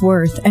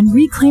self-worth and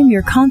reclaim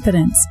your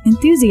confidence,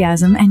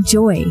 enthusiasm, and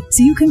joy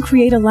so you can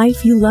create a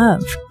life you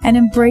love and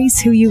embrace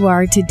who you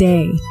are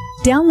today.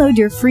 Download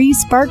your free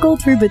Sparkle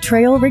Through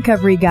Betrayal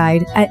Recovery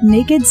Guide at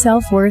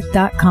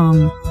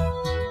nakedselfworth.com.